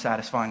enjoyable and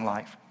satisfying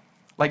life.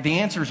 Like, the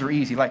answers are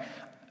easy. Like,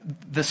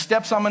 The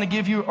steps I'm going to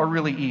give you are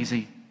really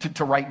easy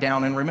to write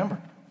down and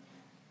remember.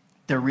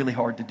 They're really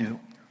hard to do.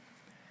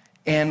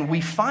 And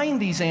we find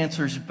these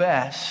answers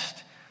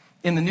best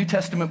in the New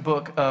Testament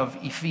book of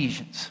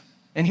Ephesians.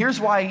 And here's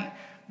why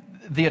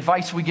the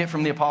advice we get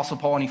from the Apostle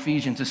Paul in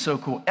Ephesians is so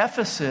cool.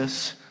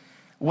 Ephesus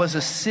was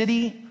a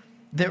city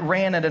that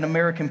ran at an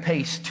American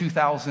pace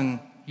 2,000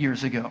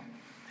 years ago.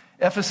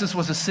 Ephesus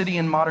was a city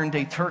in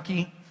modern-day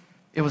Turkey.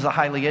 It was a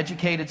highly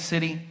educated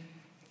city.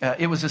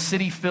 It was a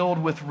city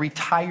filled with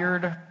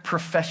retired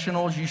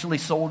professionals, usually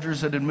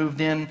soldiers that had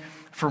moved in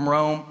from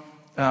Rome.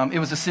 It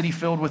was a city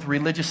filled with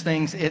religious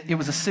things. It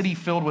was a city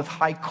filled with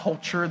high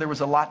culture. There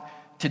was a lot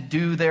to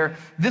do there.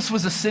 This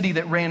was a city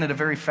that ran at a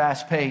very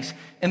fast pace.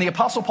 And the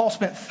Apostle Paul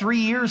spent 3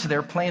 years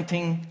there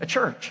planting a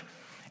church.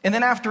 And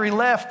then after he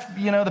left,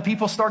 the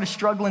people started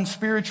struggling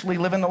spiritually,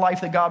 living the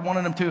life that God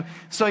wanted them to.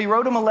 So he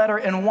wrote them a letter,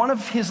 and one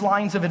of his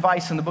lines of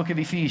advice in the book of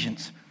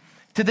Ephesians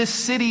to this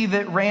city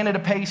that ran at a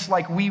pace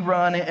like we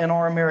run in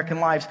our American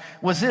lives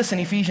was this in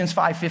Ephesians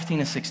 5:15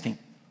 and 16.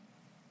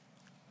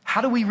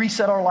 How do we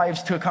reset our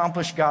lives to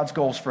accomplish God's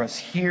goals for us?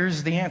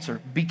 Here's the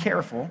answer. Be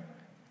careful.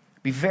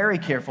 Be very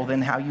careful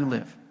then how you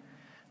live.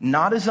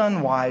 Not as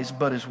unwise,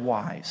 but as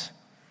wise.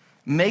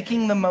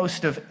 Making the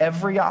most of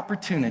every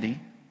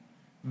opportunity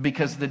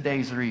because the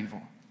days are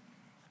evil.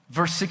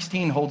 Verse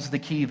 16 holds the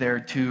key there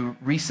to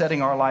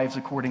resetting our lives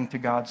according to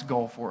God's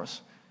goal for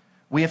us.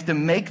 We have to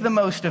make the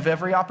most of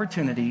every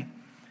opportunity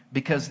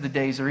because the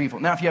days are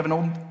evil. Now, if you have an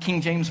old King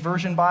James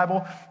Version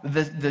Bible,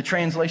 the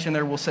translation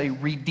there will say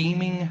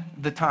redeeming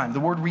the time. The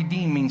word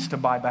redeem means to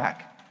buy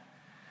back.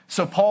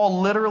 So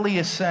Paul literally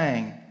is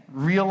saying,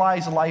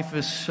 realize life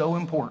is so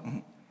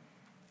important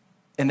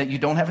and that you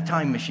don't have a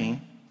time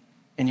machine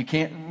and you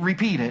can't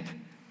repeat it.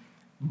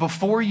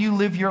 Before you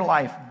live your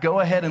life, go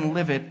ahead and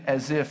live it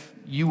as if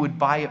you would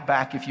buy it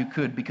back if you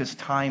could, because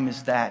time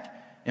is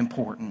that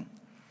important.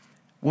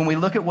 When we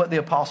look at what the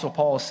Apostle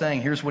Paul is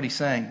saying, here's what he's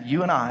saying.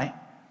 You and I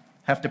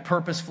have to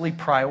purposefully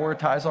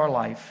prioritize our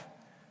life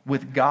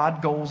with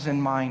God goals in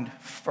mind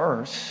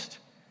first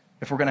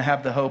if we're going to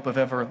have the hope of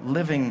ever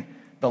living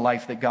the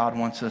life that God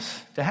wants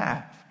us to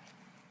have.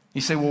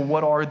 You say, well,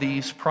 what are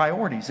these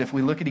priorities? If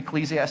we look at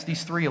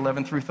Ecclesiastes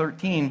 3:11 through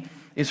 13,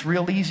 it's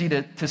real easy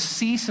to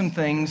see some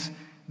things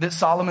that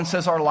Solomon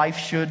says our life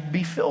should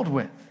be filled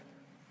with.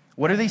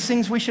 What are these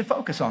things we should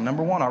focus on?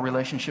 Number one, our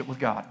relationship with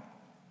God.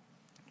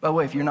 By the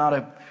way, if you're not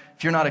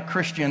a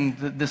Christian,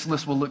 this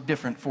list will look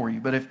different for you.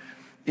 But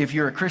if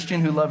you're a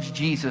Christian who loves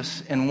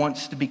Jesus and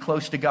wants to be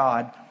close to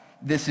God,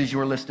 this is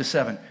your list of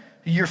 7.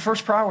 Your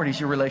first priority is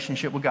your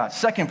relationship with God.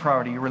 Second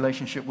priority, your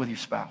relationship with your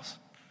spouse.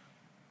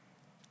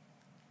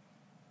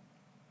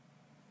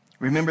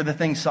 Remember the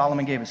things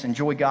Solomon gave us.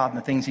 Enjoy God and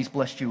the things he's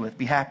blessed you with.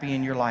 Be happy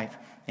in your life.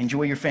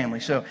 Enjoy your family.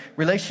 So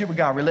relationship with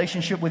God,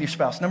 relationship with your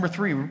spouse. Number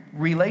 3,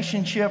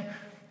 relationship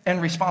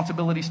and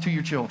responsibilities to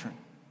your children.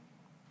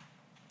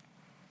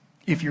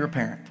 If you're a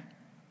parent,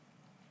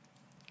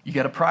 you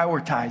got to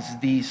prioritize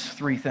these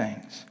 3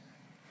 things.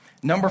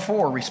 Number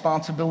 4,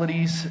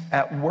 responsibilities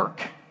at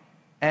work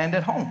and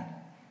at home.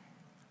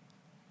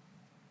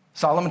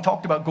 Solomon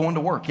talked about going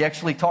to work. He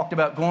actually talked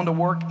about going to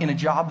work in a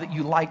job that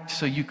you liked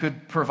so you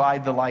could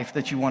provide the life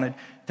that you wanted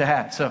to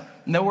have. So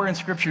nowhere in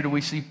Scripture do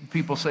we see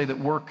people say that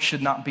work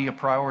should not be a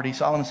priority.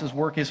 Solomon says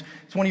work is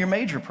one of your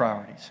major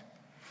priorities.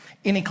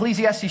 In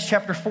Ecclesiastes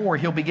chapter 4,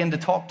 he'll begin to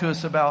talk to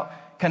us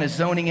about kind of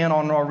zoning in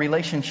on our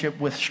relationship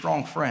with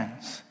strong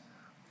friends.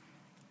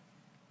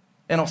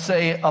 And he'll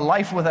say a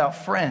life without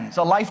friends,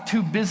 a life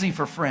too busy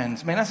for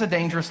friends. Man, that's a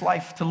dangerous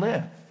life to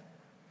live.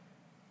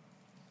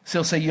 So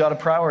he'll say you ought to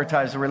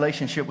prioritize a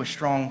relationship with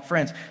strong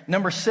friends.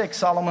 Number 6,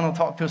 Solomon will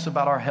talk to us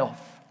about our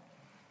health.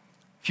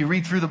 If you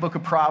read through the book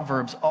of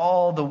Proverbs,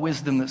 all the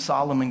wisdom that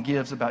Solomon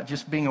gives about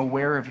just being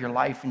aware of your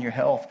life and your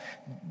health,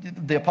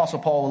 the Apostle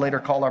Paul will later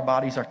call our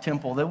bodies our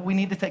temple, that we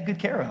need to take good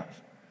care of.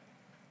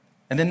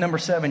 And then number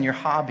 7, your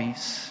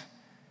hobbies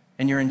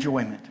and your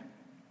enjoyment.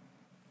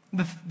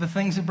 The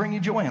things that bring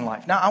you joy in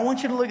life. Now, I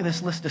want you to look at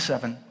this list of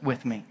 7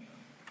 with me.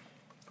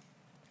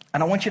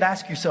 And I want you to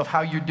ask yourself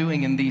how you're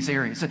doing in these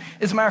areas.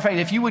 As a matter of fact,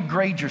 if you would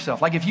grade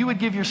yourself, like if you would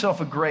give yourself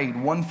a grade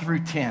 1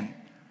 through 10,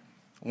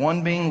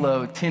 1 being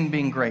low, 10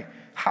 being great,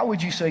 how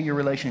would you say your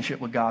relationship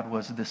with God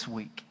was this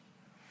week?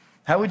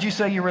 How would you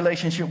say your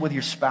relationship with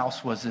your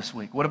spouse was this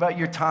week? What about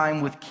your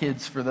time with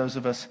kids for those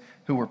of us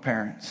who were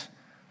parents?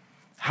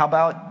 How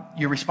about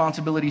your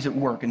responsibilities at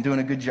work and doing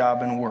a good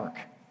job in work?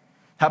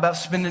 How about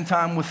spending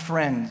time with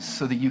friends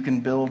so that you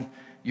can build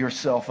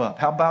yourself up?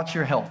 How about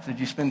your health? Did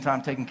you spend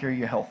time taking care of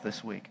your health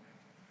this week?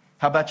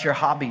 How about your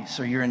hobbies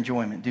or your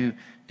enjoyment? Do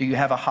you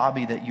have a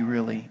hobby that you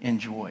really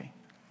enjoy?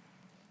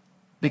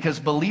 Because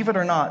believe it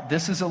or not,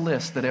 this is a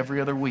list that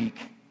every other week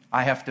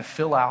I have to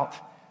fill out,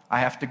 I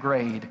have to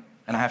grade,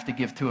 and I have to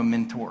give to a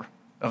mentor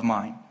of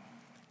mine.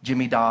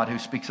 Jimmy Dodd, who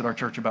speaks at our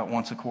church about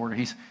once a quarter,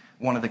 he's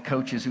one of the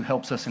coaches who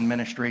helps us in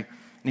ministry.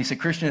 And he said,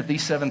 Christian, if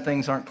these 7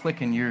 things aren't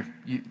clicking, you're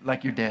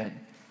dead.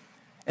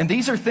 And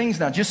these are things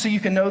now, just so you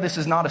can know this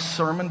is not a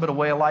sermon, but a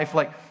way of life.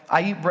 Like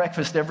I eat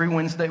breakfast every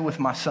Wednesday with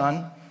my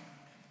son.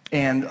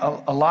 And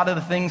a lot of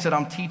the things that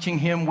I'm teaching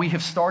him, we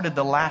have started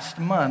the last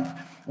month.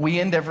 We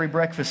end every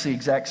breakfast the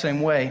exact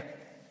same way.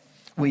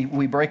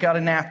 We break out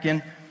a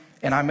napkin,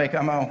 and I'm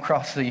on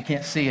cross so you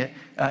can't see it.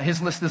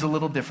 His list is a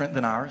little different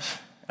than ours.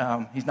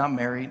 He's not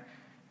married,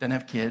 doesn't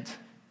have kids,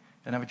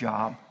 doesn't have a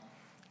job,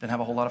 doesn't have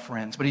a whole lot of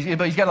friends. But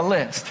he's got a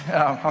list.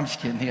 I'm just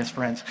kidding, he has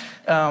friends.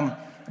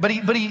 But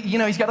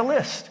he's got a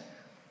list.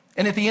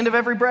 And at the end of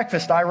every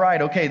breakfast, I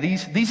write, okay,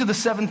 these are the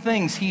 7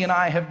 things he and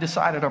I have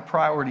decided are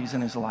priorities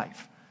in his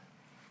life.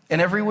 And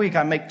every week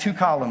I make 2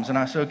 columns, and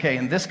I say, okay,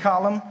 in this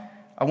column,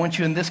 I want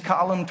you in this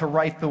column to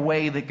write the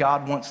way that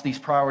God wants these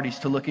priorities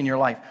to look in your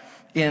life.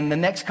 In the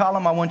next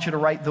column, I want you to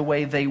write the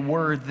way they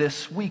were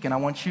this week, and I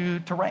want you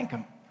to rank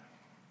them.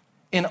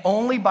 And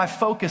only by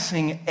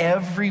focusing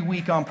every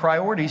week on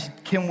priorities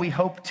can we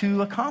hope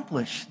to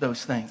accomplish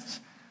those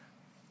things.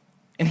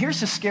 And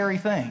here's the scary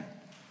thing.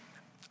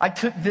 I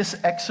took this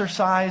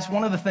exercise.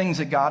 One of the things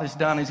that God has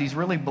done is he's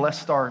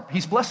blessed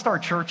our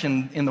church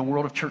in the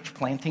world of church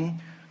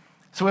planting.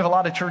 So we have a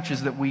lot of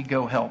churches that we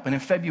go help. And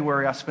in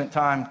February, I spent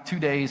time 2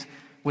 days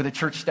with a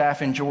church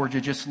staff in Georgia,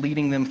 just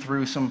leading them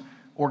through some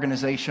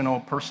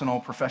organizational, personal,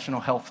 professional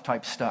health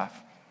type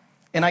stuff.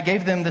 And I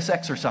gave them this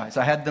exercise.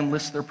 I had them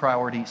list their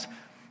priorities.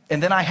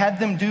 And then I had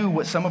them do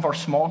what some of our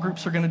small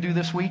groups are going to do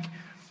this week.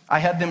 I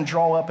had them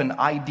draw up an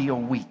ideal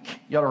week.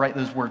 You ought to write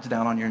those words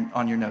down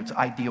on your notes,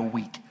 ideal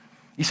week.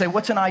 You say,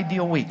 what's an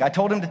ideal week? I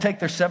told them to take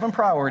their 7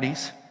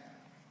 priorities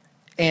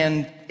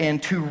and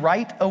to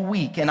write a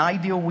week, an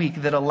ideal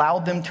week that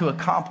allowed them to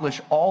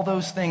accomplish all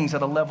those things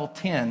at a level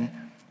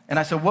 10. And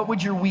I said, what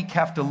would your week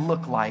have to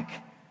look like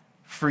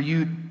for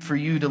you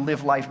to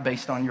live life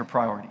based on your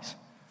priorities?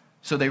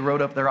 So they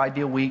wrote up their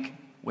ideal week.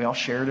 We all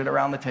shared it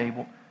around the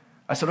table.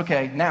 I said,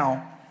 okay,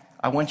 now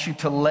I want you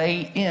to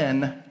lay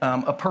in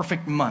a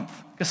perfect month,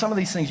 because some of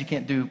these things you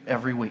can't do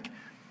every week.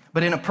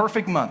 But in a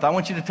perfect month, I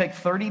want you to take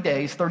 30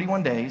 days,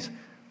 31 days,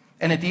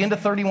 and at the end of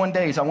 31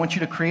 days, I want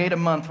you to create a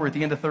month where at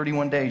the end of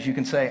 31 days, you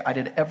can say, I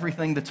did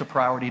everything that's a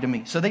priority to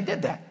me. So they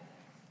did that.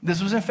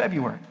 This was in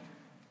February.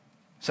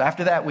 So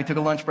after that, we took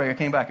a lunch break. I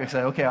came back. I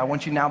said, okay, I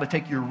want you now to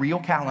take your real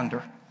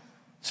calendar.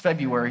 It's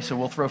February, so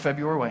we'll throw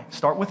February away.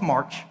 Start with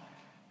March,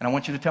 and I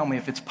want you to tell me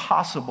if it's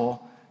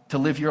possible to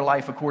live your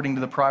life according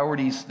to the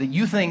priorities that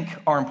you think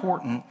are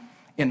important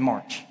in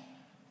March.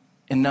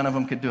 And none of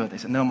them could do it. They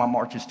said, no, my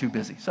March is too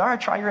busy. So all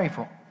right, try your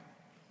April.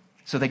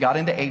 So they got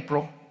into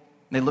April.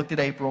 They looked at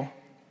April,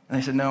 and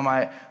they said, no,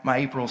 my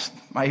April's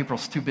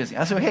too busy.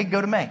 I said, hey,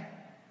 go to May.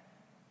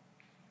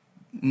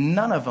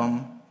 None of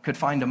them could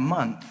find a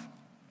month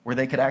where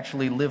they could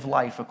actually live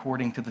life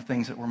according to the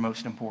things that were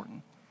most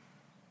important.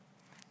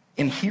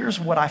 And here's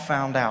what I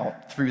found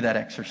out through that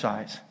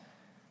exercise.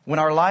 When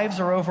our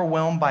lives are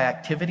overwhelmed by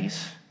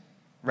activities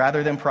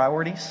rather than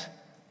priorities,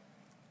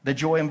 the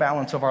joy and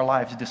balance of our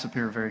lives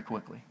disappear very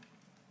quickly.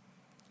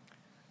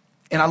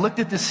 And I looked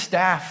at this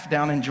staff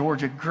down in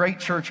Georgia, great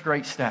church,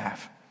 great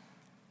staff.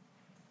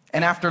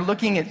 And after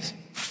looking at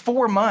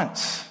 4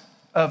 months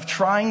of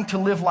trying to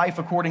live life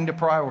according to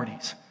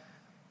priorities,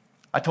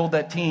 I told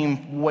that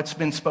team what's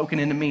been spoken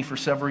into me for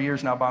several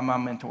years now by my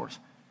mentors.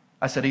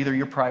 I said, either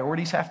your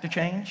priorities have to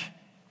change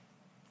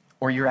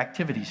or your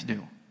activities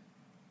do.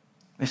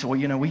 They said,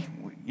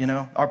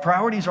 well, our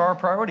priorities are our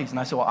priorities. And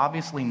I said, well,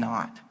 obviously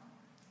not.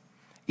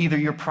 Either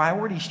your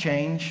priorities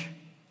change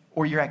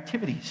or your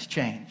activities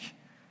change.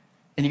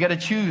 And you got to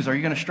choose. Are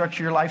you going to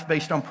structure your life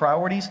based on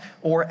priorities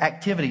or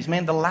activities?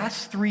 Man, the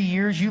last 3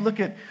 years, you look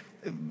at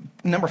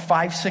number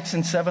 5, 6,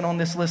 and 7 on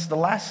this list, the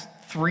last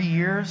 3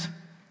 years,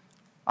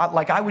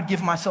 I would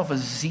give myself a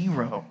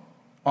 0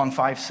 on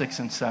 5, 6,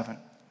 and 7.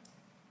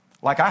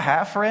 Like, I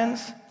have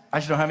friends, I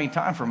just don't have any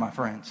time for my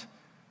friends.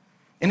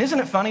 And isn't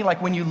it funny,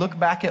 like when you look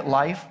back at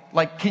life,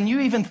 like can you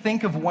even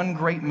think of one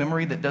great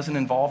memory that doesn't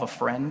involve a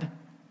friend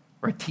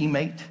or a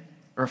teammate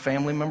or a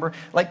family member?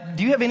 Like,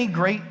 do you have any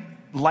great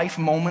life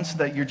moments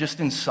that you're just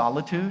in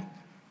solitude?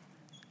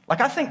 Like,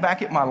 I think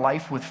back at my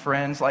life with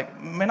friends, like,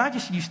 man, I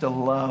just used to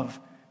love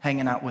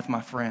hanging out with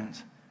my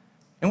friends.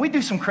 And we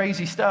do some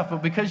crazy stuff,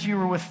 but because you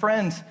were with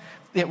friends,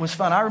 it was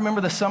fun. I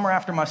remember the summer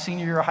after my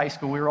senior year of high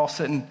school, we were all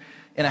sitting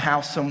in a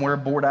house somewhere,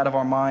 bored out of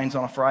our minds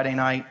on a Friday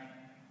night.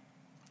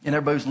 And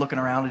everybody was looking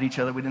around at each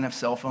other. We didn't have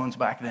cell phones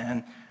back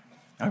then.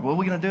 Like, what are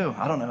we going to do?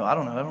 I don't know.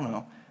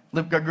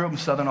 I grew up in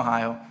Southern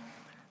Ohio.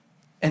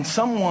 And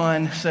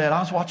someone said, I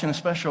was watching a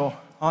special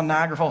on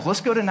Niagara Falls.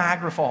 Let's go to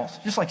Niagara Falls.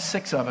 Just like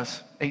 6 of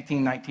us,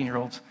 18,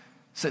 19-year-olds,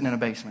 sitting in a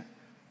basement.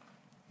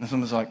 And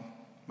someone was like,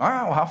 all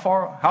right,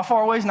 well, how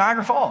far away is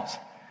Niagara Falls?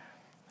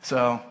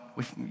 So,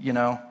 I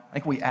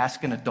think we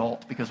asked an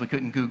adult because we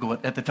couldn't Google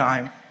it at the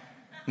time.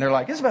 And they're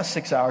like, it's about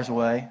 6 hours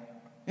away.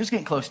 It was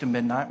getting close to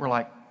midnight. We're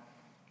like,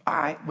 all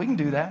right, we can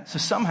do that. So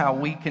somehow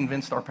we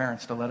convinced our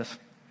parents to let us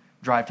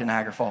drive to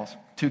Niagara Falls.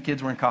 2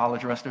 kids were in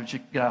college, the rest of us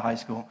get out of high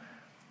school.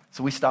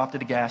 So we stopped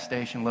at a gas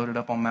station, loaded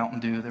up on Mountain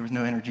Dew. There was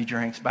no energy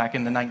drinks back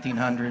in the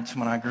 1900s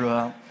when I grew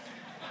up.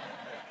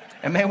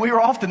 And man, we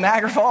were off to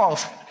Niagara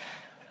Falls.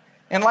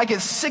 And like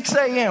at 6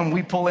 a.m.,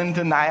 we pull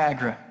into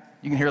Niagara.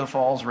 You can hear the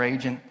falls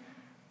raging.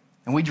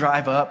 And we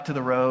drive up to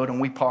the road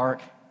and we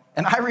park.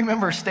 And I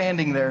remember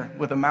standing there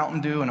with a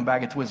Mountain Dew and a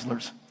bag of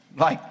Twizzlers,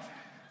 like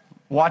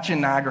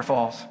watching Niagara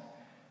Falls.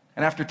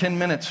 And after 10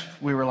 minutes,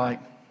 we were like,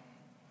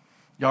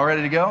 y'all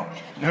ready to go?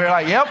 And we were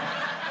like, yep.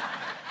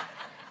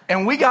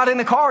 And we got in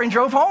the car and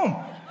drove home.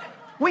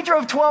 We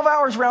drove 12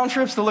 hours round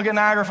trips to look at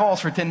Niagara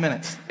Falls for 10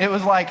 minutes. It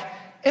was like,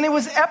 and it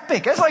was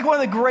epic. It's like one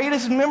of the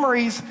greatest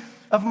memories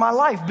of my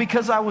life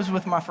because I was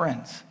with my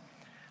friends.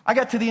 I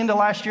got to the end of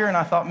last year and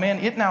I thought, man,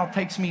 it now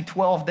takes me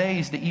 12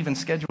 days to even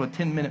schedule a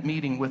 10-minute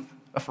meeting with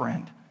a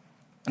friend.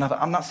 And I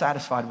thought, I'm not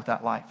satisfied with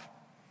that life.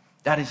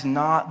 That is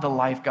not the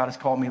life God has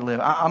called me to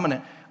live. I'm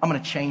gonna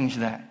change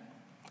that.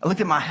 I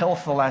looked at my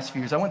health the last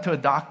few years. I went to a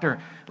doctor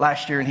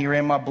last year and he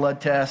ran my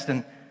blood test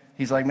and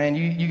he's like, man,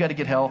 you got to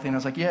get healthy. And I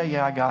was like,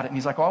 yeah, I got it. And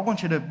he's like, well, I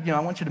want you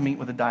to meet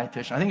with a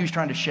dietitian. I think he was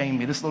trying to shame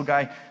me. This little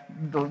guy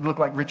looked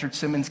like Richard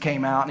Simmons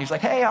came out and he's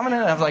like, hey,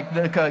 I was like,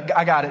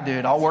 I got it,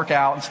 dude. I'll work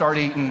out and start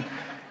eating.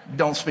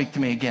 Don't speak to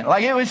me again.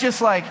 Like, it was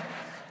just like,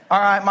 all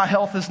right, my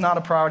health is not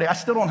a priority. I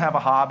still don't have a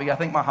hobby. I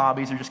think my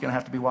hobbies are just going to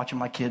have to be watching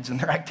my kids and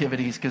their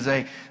activities because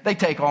they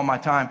take all my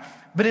time.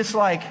 But it's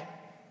like,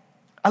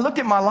 I looked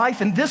at my life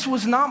and this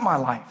was not my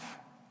life.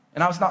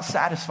 And I was not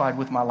satisfied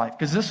with my life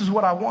because this is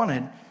what I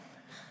wanted,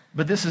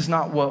 but this is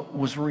not what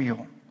was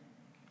real.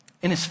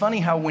 And it's funny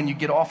how when you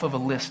get off of a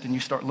list and you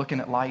start looking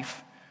at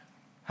life,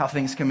 how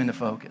things come into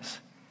focus.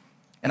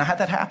 And I had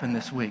that happen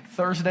this week.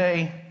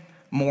 Thursday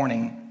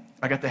morning,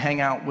 I got to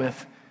hang out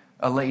with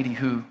a lady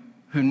who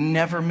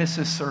never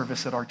misses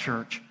service at our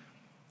church,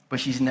 but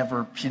she's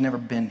never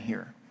been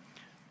here.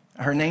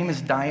 Her name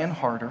is Diane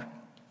Harder.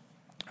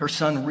 Her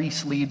son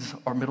Reese leads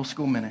our middle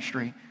school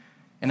ministry.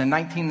 And in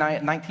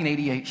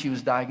 1988, she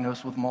was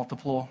diagnosed with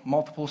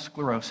multiple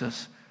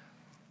sclerosis.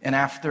 And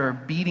after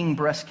beating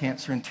breast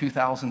cancer in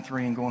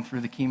 2003 and going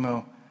through the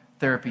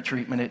chemotherapy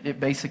treatment, it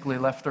basically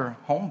left her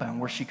homebound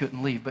where she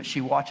couldn't leave. But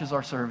she watches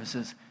our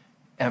services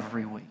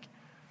every week.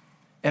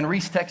 And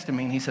Reese texted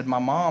me and he said, my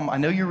mom, I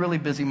know you're really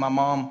busy. My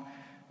mom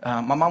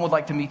would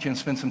like to meet you and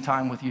spend some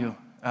time with you.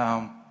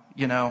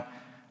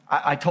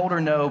 I told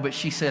her no, but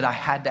she said I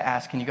had to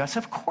ask. Can you go? I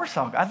said, of course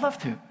I'd love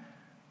to.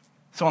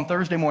 So on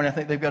Thursday morning, I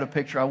think they've got a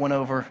picture. I went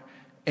over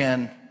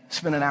and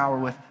spent an hour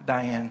with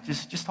Diane,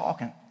 just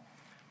talking.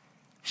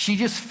 She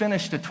just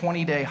finished a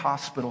 20-day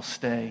hospital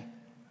stay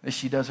that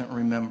she doesn't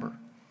remember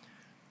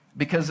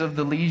because of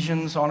the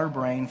lesions on her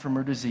brain from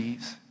her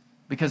disease,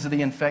 because of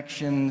the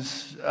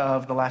infections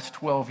of the last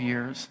 12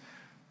 years,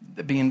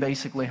 being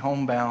basically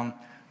homebound.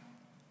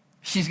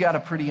 She's got a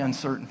pretty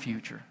uncertain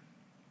future.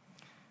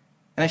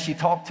 And as she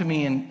talked to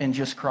me and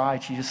just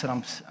cried, she just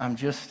said,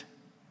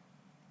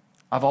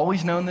 I've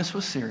always known this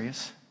was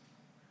serious,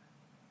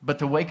 but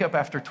to wake up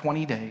after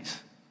 20 days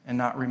and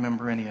not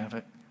remember any of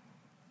it,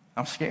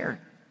 I'm scared.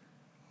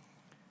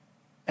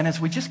 And as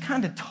we just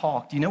kind of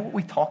talked, you know what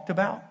we talked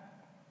about?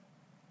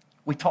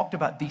 We talked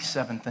about these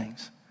 7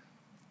 things.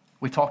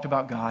 We talked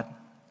about God.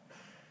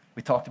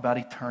 We talked about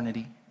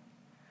eternity.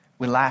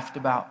 We laughed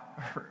about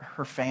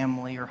her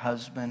family, her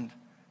husband,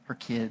 her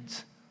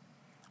kids.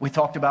 We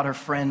talked about her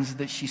friends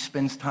that she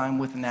spends time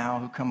with now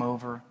who come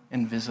over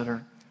and visit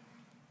her.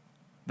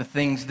 The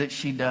things that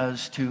she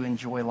does to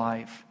enjoy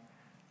life.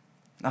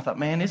 And I thought,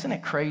 man, isn't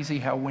it crazy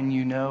how when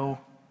you know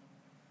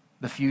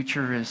the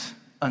future is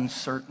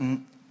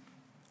uncertain,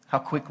 how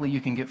quickly you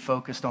can get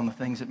focused on the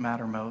things that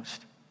matter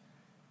most?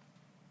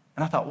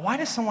 And I thought, why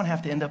does someone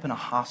have to end up in a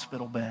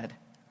hospital bed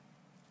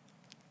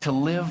to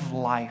live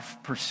life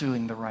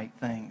pursuing the right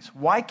things?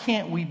 Why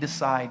can't we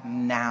decide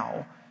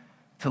now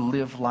to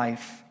live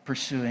life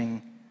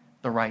pursuing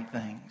the right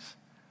things?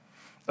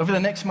 Over the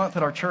next month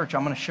at our church,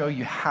 I'm going to show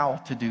you how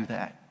to do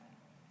that.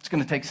 It's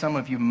going to take some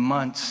of you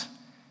months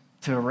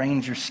to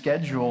arrange your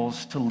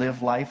schedules to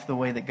live life the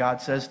way that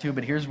God says to,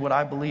 but here's what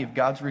I believe.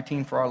 God's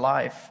routine for our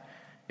life,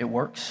 it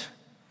works.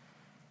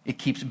 It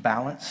keeps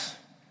balance.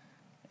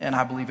 And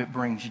I believe it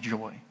brings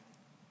joy.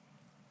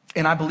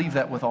 And I believe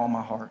that with all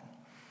my heart.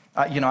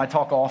 I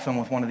talk often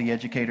with one of the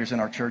educators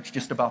in our church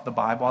just about the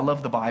Bible. I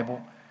love the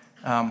Bible.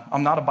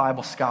 I'm not a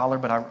Bible scholar,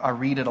 but I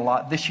read it a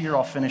lot. This year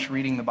I'll finish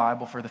reading the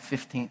Bible for the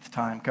 15th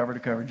time, cover to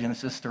cover,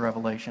 Genesis to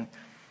Revelation.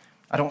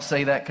 I don't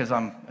say that because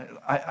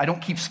I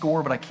don't keep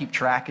score, but I keep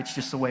track. It's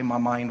just the way my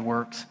mind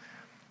works.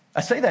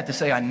 I say that to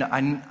say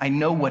I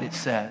know what it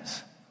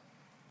says.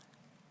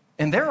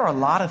 And there are a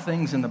lot of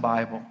things in the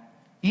Bible.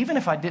 Even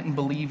if I didn't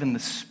believe in the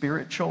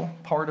spiritual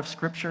part of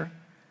Scripture,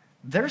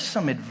 there's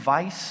some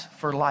advice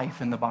for life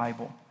in the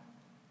Bible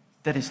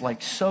that is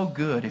like so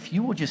good. If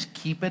you will just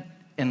keep it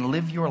and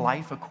live your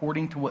life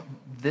according to what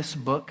this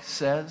book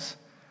says,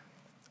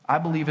 I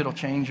believe it'll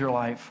change your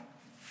life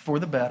for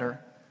the better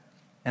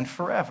and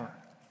forever.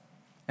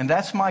 And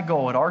that's my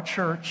goal at our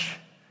church,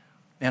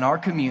 in our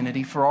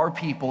community, for our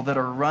people that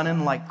are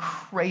running like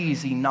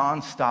crazy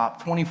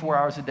nonstop, 24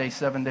 hours a day,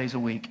 7 days a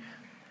week.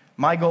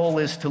 My goal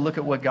is to look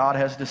at what God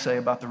has to say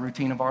about the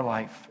routine of our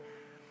life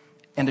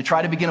and to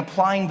try to begin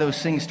applying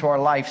those things to our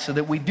life so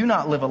that we do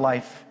not live a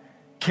life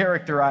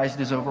characterized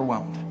as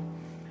overwhelmed.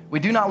 We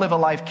do not live a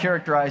life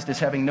characterized as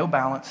having no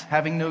balance,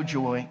 having no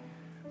joy,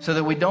 so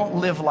that we don't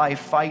live life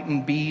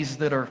fighting bees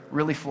that are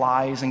really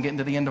flies and getting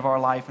to the end of our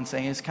life and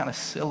saying, it's kind of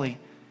silly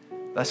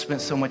that I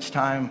spent so much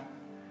time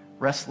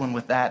wrestling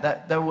with that.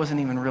 That wasn't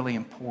even really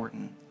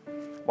important.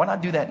 Why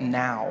not do that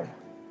now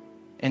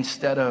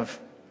instead of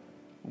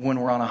when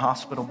we're on a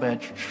hospital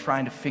bed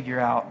trying to figure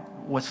out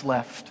what's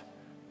left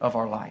of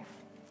our life?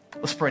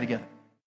 Let's pray together.